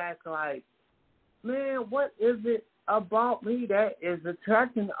sitting back like, man, what is it about me that is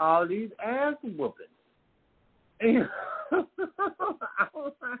attracting all these ass whoopings?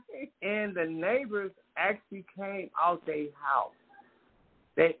 And the neighbors actually came out their house.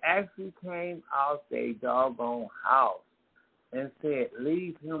 They actually came out their doggone house and said,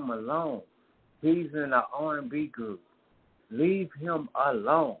 leave him alone. He's in an R&B group. Leave him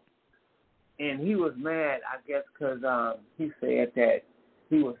alone. And he was mad, I guess, because he said that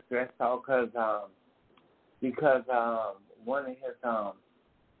he was stressed out because one of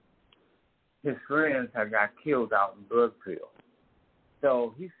his friends had got killed out in Brookfield.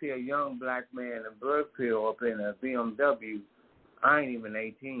 So he see a young black man in Brookfield up in a BMW. I ain't even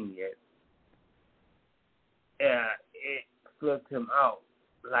 18 yet. It flipped him out.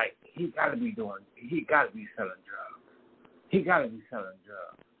 Like, he got to be selling drugs. He got to be selling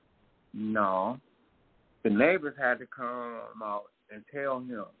drugs. No. The neighbors had to come out and tell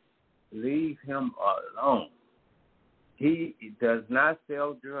him, leave him alone. He does not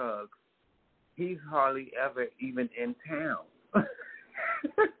sell drugs. He's hardly ever even in town.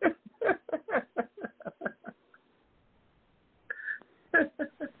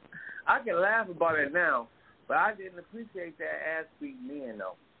 I can laugh about it now, but I didn't appreciate that ass beating then,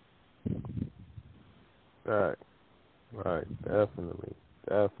 though. Right.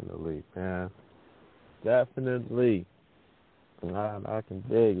 Definitely, man. Definitely. I can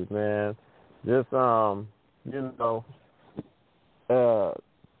dig it, man. Just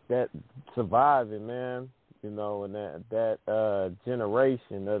that surviving, man. And that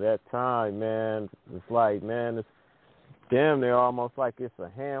generation of that time, man. It's like, man, it's damn near almost like it's a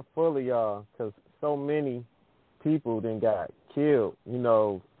handful of y'all, because so many people then got killed,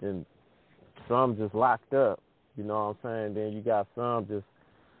 and some just locked up. You know what I'm saying? Then you got some just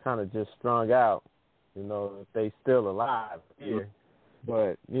kind of just strung out. If they still alive here.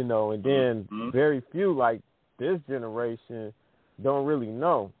 But, and then very few, like this generation, don't really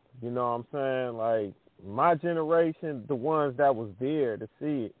know. You know what I'm saying? Like, my generation, the ones that was there to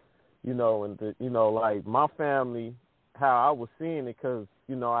see it, and, like my family, how I was seeing it, because,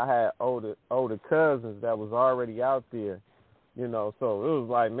 I had older cousins that was already out there, so it was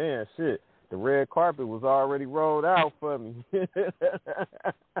like, man, shit, the red carpet was already rolled out for me.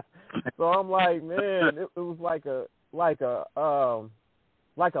 So I'm like, man, it was like a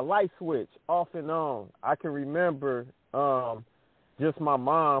light switch off and on. I can remember just my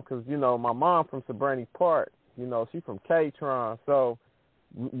mom, because, my mom from Sobrani Park, she from Tron, so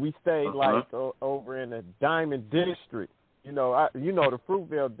we stayed like over in the Diamond District, the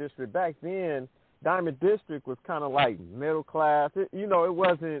Fruitvale District. Back then, Diamond District was kind of like middle class. It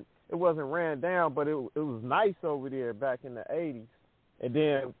wasn't ran down, but it was nice over there back in the 80s. And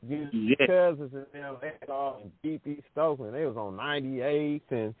then these cousins and them, they was all in Deep East Oakland. They was on 98th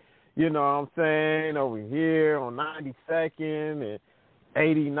and, you know what I'm saying, over here on 92nd and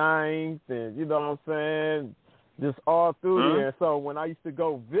 89th and, you know what I'm saying, just all through there. So when I used to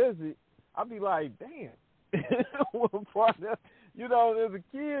go visit, I'd be like, damn. As a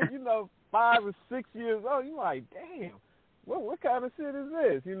kid, 5 or 6 years old, you're like, damn, what kind of shit is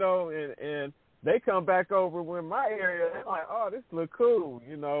this? And they come back over with my area, they're like, oh, this look cool,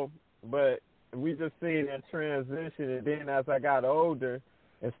 But we just seen that transition, and then as I got older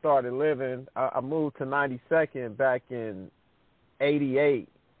and started living, I moved to 92nd back in 88.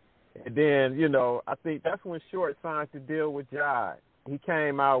 And then, I think that's when Short signed to deal with Jai. He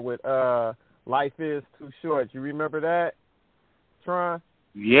came out with Life Is Too Short. You remember that, Tron?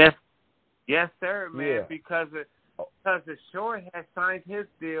 Yes, sir, man, yeah. because the Short had signed his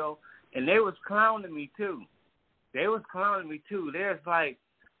deal, and they was clowning me, too. There's like,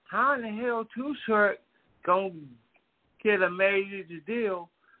 how in the hell Too Short gonna get a major deal,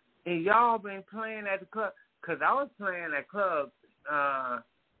 and y'all been playing at the club? Because I was playing at clubs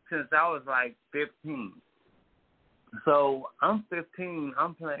since I was like 15. So I'm 15,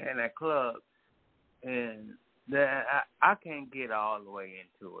 I'm playing at clubs, and I can't get all the way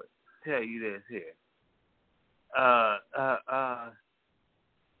into it. Tell you this here. I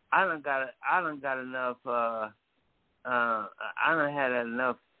done got enough, I done had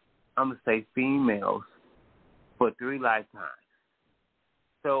enough, I'm going to say females, for 3 lifetimes.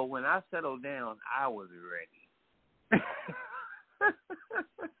 So when I settled down, I was ready.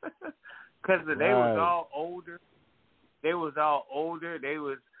 Because they was all older.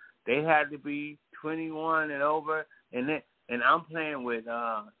 They had to be 21 and over. And I'm playing with,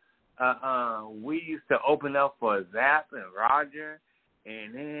 we used to open up for Zap and Roger.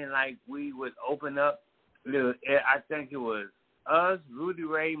 And then, like, we would open up, I think it was us, Rudy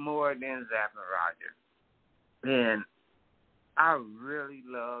Ray, more than Zap and Roger. And I really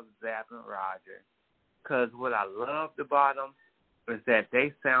love Zap and Roger, because what I loved about them was that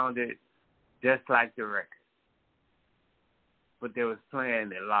they sounded just like the record, but they was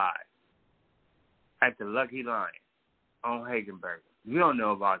playing it live at the Lucky Lion on Hagenberg. If you don't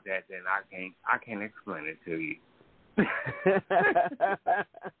know about that, then I can't explain it to you.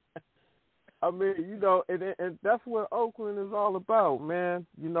 I mean, and that's what Oakland is all about, man.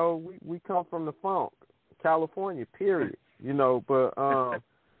 We come from the funk, California, period. But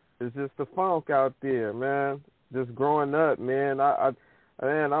it's just the funk out there, man. Just growing up, man. I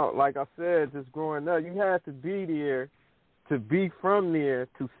like I said, just growing up, you had to be there to be from there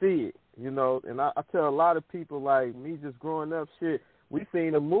to see it, And I tell a lot of people, like me, just growing up, shit, we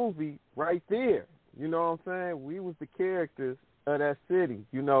seen a movie right there. You know what I'm saying? We was the characters of that city.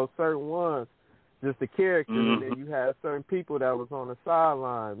 Certain ones, just the characters, and then you had certain people that was on the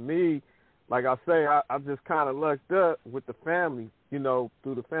sideline. Me, like I say, I just kind of lucked up with the family, through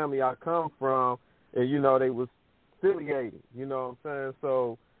the family I come from, and, they was affiliated, you know what I'm saying?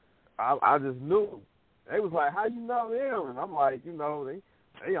 So I just knew. They was like, how you know them? And I'm like,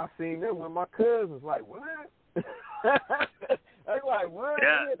 I seen them with my cousins. Like, what? They like, what?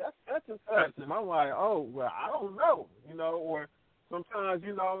 Yeah, that's such and such. And I'm like, oh, well, I don't know, or sometimes,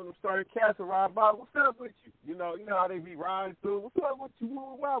 them starting cats will ride by, what's up with you? You know how they be riding through, what's up with you?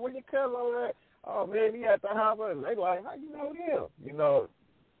 Why? Where your cousin over there? oh, man, he at the house. And they like, how you know him? You know,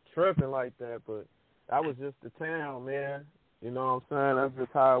 tripping like that. But that was just the town, man. You know what I'm saying? That's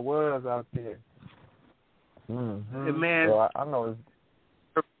just how it was out there. Mm-hmm. Hey, man, so I know it's...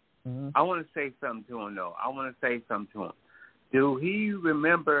 Mm-hmm. I want to say something to him, though. Do he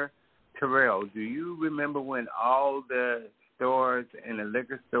remember Terrell? Do you remember when all the stores and the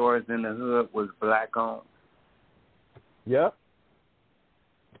liquor stores in the hood was black-owned? Yep.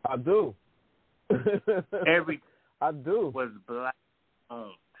 I do. Every I do. was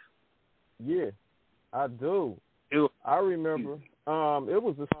black-owned. Yeah, I do. I remember. It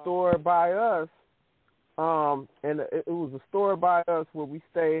was a store by us. And it was a store by us where we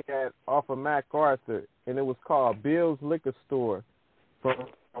stayed at off of MacArthur, and it was called Bill's Liquor Store.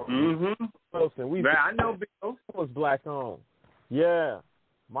 Mm-hmm. I know Bill. It was black owned. Yeah.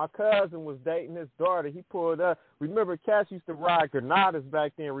 My cousin was dating his daughter. He pulled up. Remember, Cash used to ride Granadas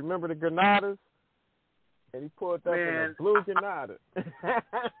back then. Remember the Granadas? And he pulled up in a blue Granada.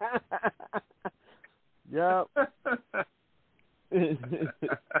 Yep.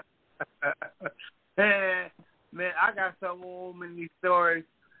 Man, I got so many stories.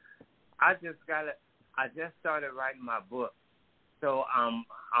 I just started writing my book. So I'm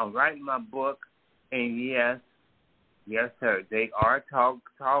writing my book, and yes, sir, they are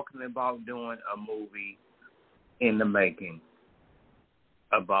talking about doing a movie in the making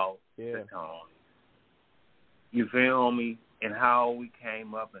about the Tone. You feel me? And how we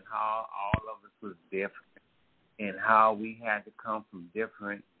came up, and how all of us was different, and how we had to come from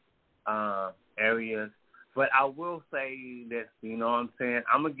different areas. But I will say this, you know what I'm saying?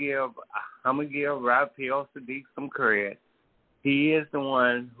 I'm gonna give Raphael Sadiq some credit. He is the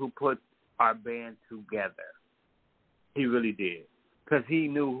one who put our band together. He really did, because he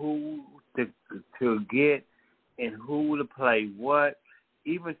knew who to get and who to play what.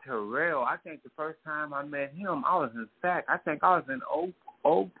 Even Terrell, I think the first time I met him, I was in Sac. I think I was in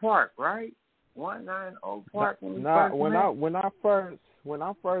Oak Park, right? 19 Oak Park. When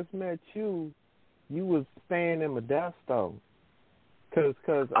I first met you, you was staying in Modesto. Cause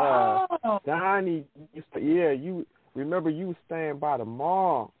Donnie used to, you remember you was staying by the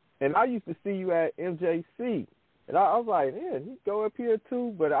mall, and I used to see you at MJC, and I was like, yeah, he go up here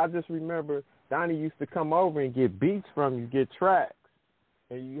too. But I just remember Donnie used to come over and get beats from you, get tracks,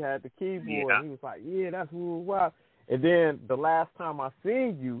 and you had the keyboard. And he was like, yeah, that's who it was. And then the last time I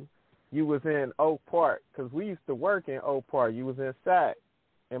seen you, you was in Oak Park, because we used to work in Oak Park. You was in Sac,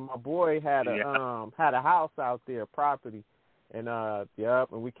 and my boy had a house out there, property, and and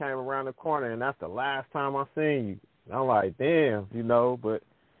we came around the corner, and that's the last time I seen you. And I'm like, damn, you know, but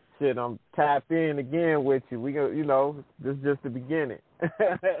shit, I'm tapped in again with you. We go, you know, this is just the beginning.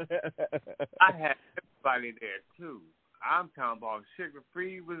 I had everybody there too. I'm talking about Sugar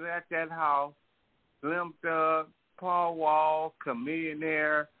Free was at that house, Slim Thug, Paul Wall,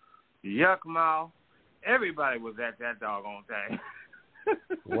 Chameleonaire, Yuck Mouth. Everybody was at that doggone thing.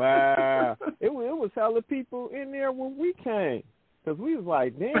 Wow. It was hella people in there when we came, because we was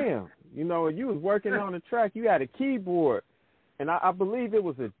like, damn, you know, you was working on the track. You had a keyboard, and I believe it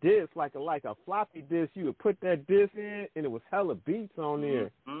was a disc, like a floppy disc. You would put that disc in, and it was hella beats on there.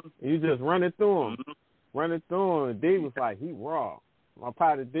 Mm-hmm. And you just run it through them. Mm-hmm. And D was like, he raw. My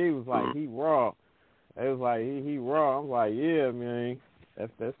partner D was like, he raw. It was like, he raw. I'm like, yeah, man,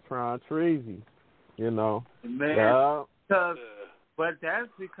 that's Tron Treazy, you know. Man, but that's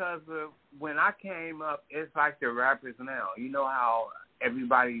because of when I came up, it's like the rappers now. You know how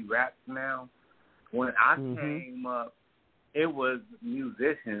everybody raps now? When I came up, it was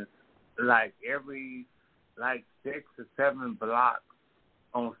musicians like every 6 or 7 blocks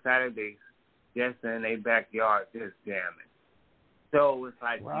on Saturdays, just in their backyard, just jamming. So it's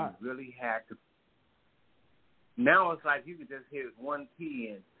like you really had to. Now it's like you could just hit one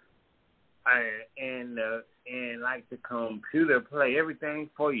key and like the computer play everything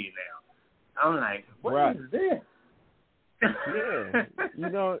for you now. I'm like, what is this? Yeah, you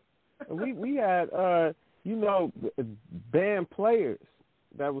know, we had band players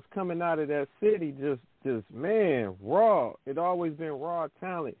that was coming out of that city, just man, raw. It always been raw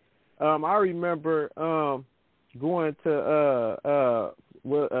talent. I remember going to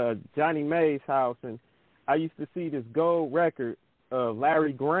Johnny May's house, and I used to see this gold record of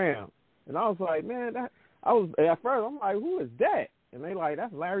Larry Graham, and I was like, man, at first I'm like, who is that? And they like,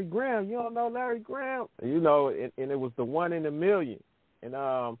 that's Larry Graham. You don't know Larry Graham? And, you know, and it was the one in a million. And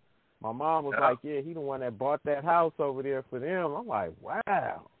my mom was like, yeah, he the one that bought that house over there for them. I'm like,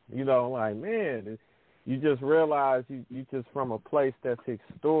 wow. You know, I'm like, man, you just realize you just from a place that's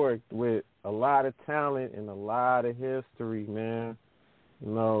historic with a lot of talent and a lot of history, man.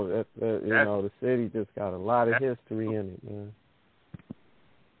 No, the city just got a lot of history in it, man.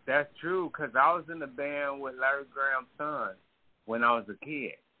 That's true, because I was in the band with Larry Graham's son when I was a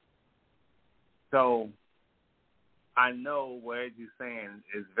kid. So I know what you're saying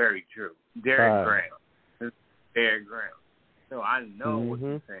is very true. Derek Graham. Derek Graham. So I know what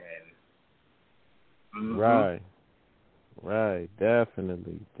you're saying. Right.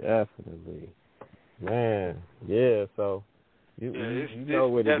 Definitely. Man, yeah, so you know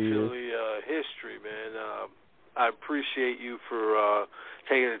what it is. It's definitely history, man. I appreciate you for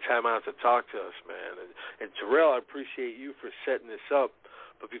taking the time out to talk to us, man. And Terrell, I appreciate you for setting this up.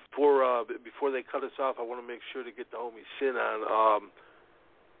 But before they cut us off, I want to make sure to get the homie Sin on.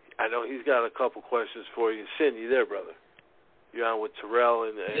 I know he's got a couple questions for you. Sin, you there, brother? You're on with Terrell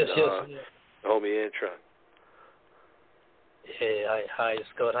and yes. the homie Antron. Hey, hi,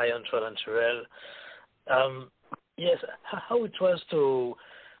 Scott. Hi, Antron and Terrell. Yes, how it was to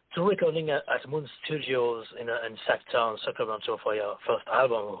recording at Moon Studios in Sacktown, Sacramento for your first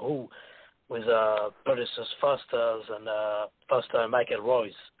album, who with producers Foster's and Foster and Michael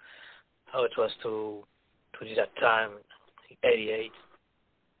Royce. How it was to do that time, 88.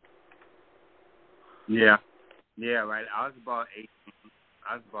 Yeah, right. I was about 18.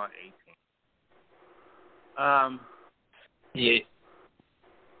 Yeah.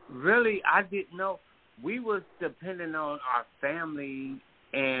 Really, I didn't know. We was depending on our family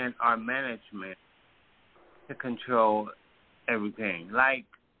and our management to control everything. Like,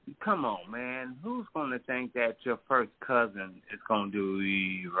 come on, man. Who's going to think that your first cousin is going to do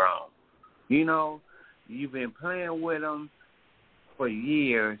you wrong? You know, you've been playing with them for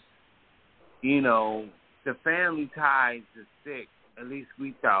years. You know, the family ties is thick, at least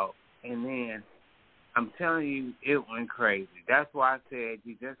we thought. And then, I'm telling you, it went crazy. That's why I said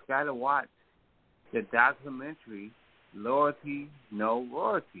you just got to watch the documentary, Loyalty, No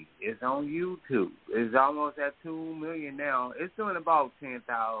Royalty. It's on YouTube. It's almost at 2 million now. It's doing about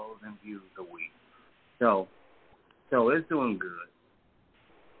 10,000 views a week. So it's doing good.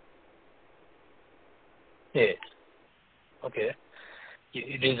 Yeah. Okay.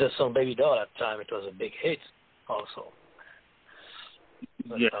 You did the song Baby Doll at the time. It was a big hit also.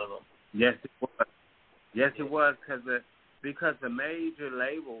 Yes, it was. Yes, it was, because the major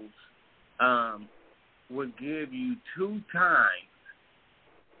labels would give you 2 times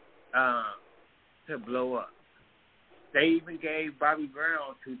to blow up. They even gave Bobby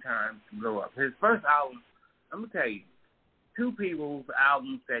Brown 2 times to blow up. His first album, I'm going to tell you, 2 people's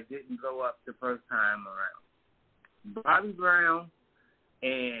albums that didn't blow up the first time around. Bobby Brown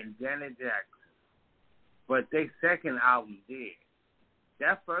and Janet Jackson. But their second album did.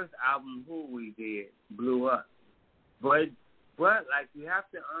 That first album, Who We Did, blew up. But like, you have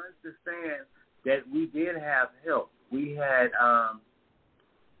to understand that we did have help. We had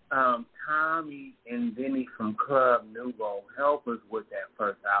Tommy and Vinny from Club Nouveau help us with that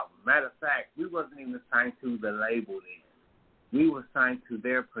first album. Matter of fact, we wasn't even signed to the label then. We were signed to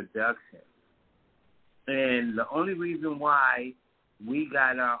their production. And the only reason why we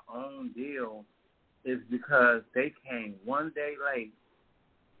got our own deal is because they came one day late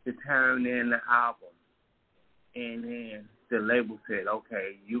to turn in the album. And then the label said,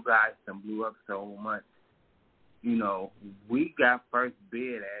 okay, you guys done blew up so much. You know, we got first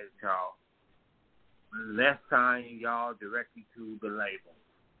bid at y'all. Let's sign y'all directly to the label.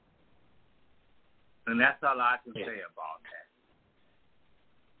 And that's all I can say about that.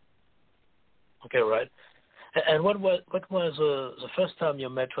 Okay, right. And what was the first time you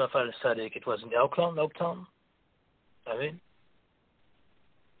met Raphael Saadiq? It was in Oakland, Oaktown? I mean?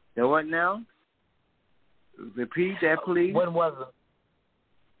 The what now? Repeat that, please. When was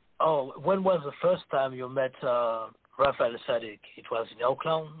the first time you met Raphael Saadiq? It was in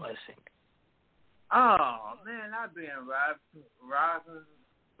Oakland, I think. Oh, man, I've been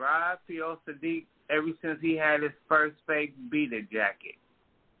Raphael Saadiq ever since he had his first fake beater jacket.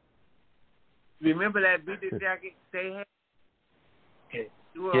 Remember that beater jacket they had? Yeah.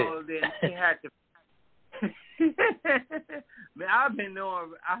 Well, then he had to. Man, I've been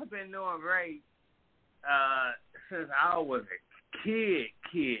knowing Ray since I was a kid,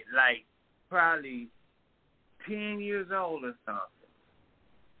 like probably 10 years old or something.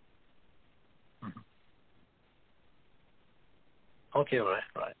 Okay,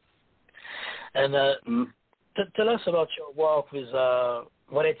 right. And tell us about your work with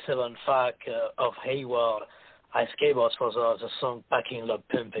 187 Fac of Hayward Ice Cables for the song Packing Love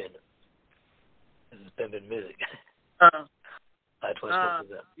Pimpin'. This is pimpin' music. That was what was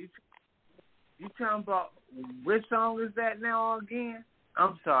that. You talking about which song is that now again?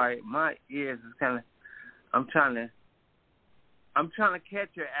 I'm sorry, my ears is kind of. I'm trying to. I'm trying to catch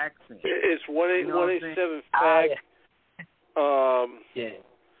your accent. It's 187 Ah, Fact. yeah.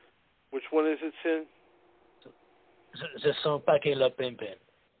 Which one is it, Sin? Je sens pas qu'il l'a pimpin'.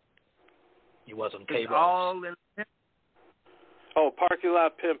 He was on It's cable. all in the Oh, Parking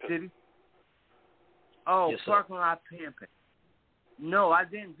Lot Pimpin'. city. Oh, Yes, sir. parking lot pimping. No, I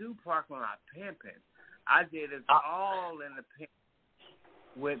didn't do parking lot pimping. I did it all in the pimp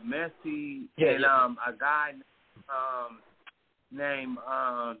with Messi and a guy named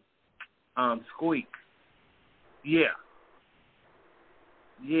Squeak. Yeah,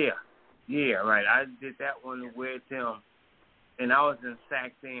 right. I did that one with him, and I was in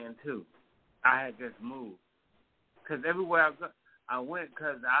Sac then too. I had just moved because everywhere I went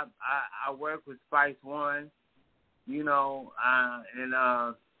because I worked with Spice One, you know, and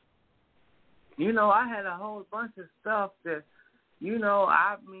you know, I had a whole bunch of stuff that, you know,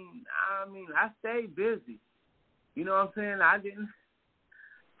 I mean, I stayed busy. You know what I'm saying?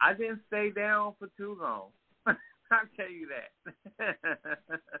 I didn't stay down for too long. I'll tell you that.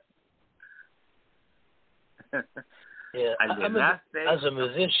 Yeah, I did not stay. As a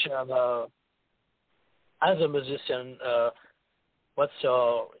musician, what's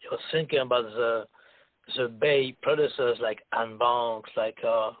your thinking about the Bay producers like Anne Banks, like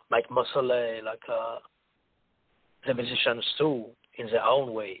Mike Mosley, like the musicians too, in their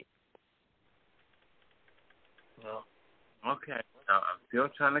own way? No. Okay, now, I'm still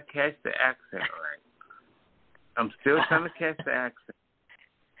trying to catch the accent right. I'm still trying to catch the accent.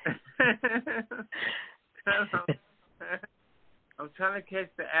 I'm trying to catch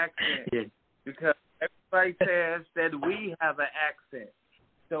the accent because everybody says that we have an accent.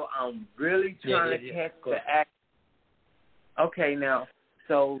 So I'm really trying to catch the accent. Okay, now,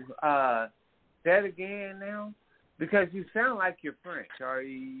 so that again now? Because you sound like you're French. Are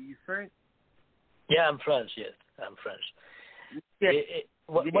you French? Yeah, I'm French, yes. I'm French. Yeah.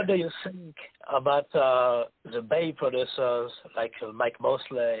 What do you think about the Bay producers like Mike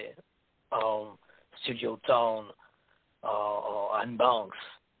Mosley, Studio Town, or Anne Banks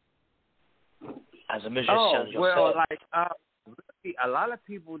as a musician yourself? Well, like, really, a lot of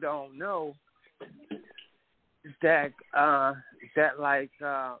people don't know that,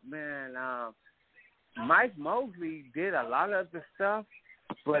 Mike Mosley did a lot of the stuff,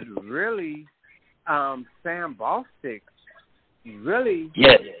 but really, Sam Bostic really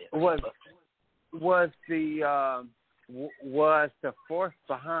was the force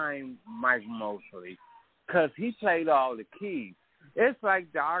behind Mike Mosley because he played all the keys. It's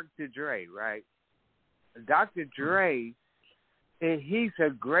like Dr. Dre, right? Dr. Dre, he's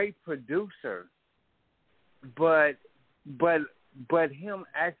a great producer, but him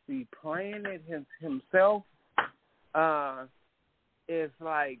actually playing it himself is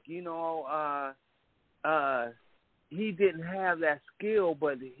like, you know, he didn't have that skill,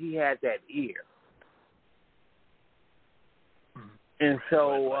 but he had that ear. And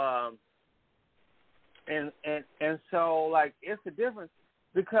so, and so, like, it's a difference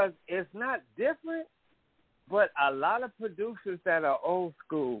because it's not different, but a lot of producers that are old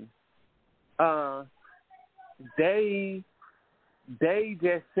school, they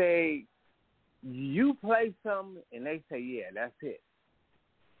just say, you play something, and they say, yeah, that's it.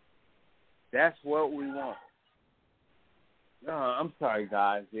 That's what we want. I'm sorry,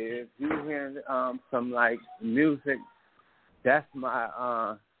 guys. If you hear some, like, music, that's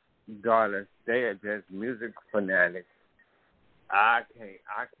my daughters. They are just music fanatics. I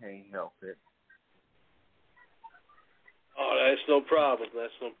can't help it. Oh, that's no problem.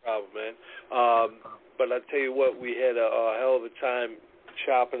 That's no problem, man. But I tell you what, we had a hell of a time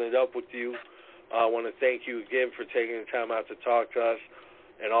chopping it up with you. I want to thank you again for taking the time out to talk to us.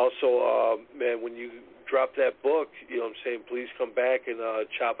 And also, man, when you drop that book, you know what I'm saying, please come back and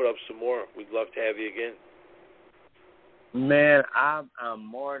chop it up some more. We'd love to have you again. Man, I'm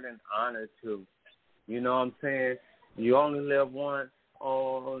more than honored to. You know what I'm saying? You only live once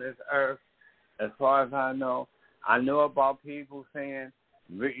on this earth, as far as I know. I know about people saying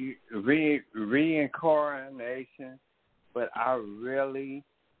reincarnation, but I really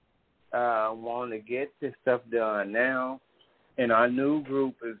want to get this stuff done now. And our new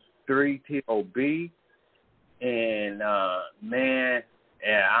group is 3TOB, and man,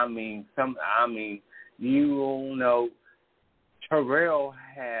 I mean, you know, Terrell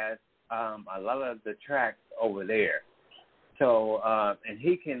has a lot of the tracks over there, so and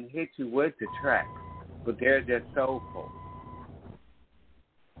he can hit you with the tracks, but they're just soulful.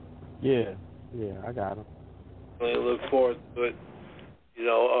 Yeah, I got them. I look forward to it. You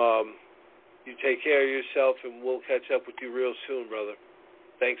know, you take care of yourself, and we'll catch up with you real soon, brother.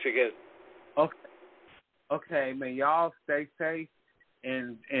 Thanks again. Okay, man, y'all stay safe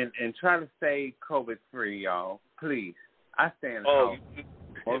and try to stay COVID-free, y'all. Please. I stand home.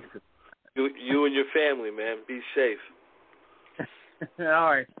 You and your family, man. Be safe.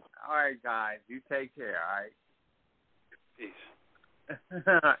 All right, guys. You take care, all right? Peace.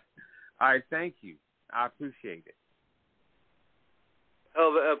 All right, thank you. I appreciate it. Hell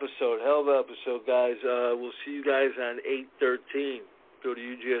of an episode, guys. We'll see you guys on 8/13. Go to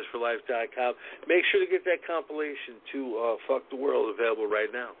UGSforlife.com. Make sure to get that compilation to Fuck the World available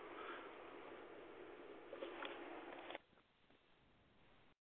right now.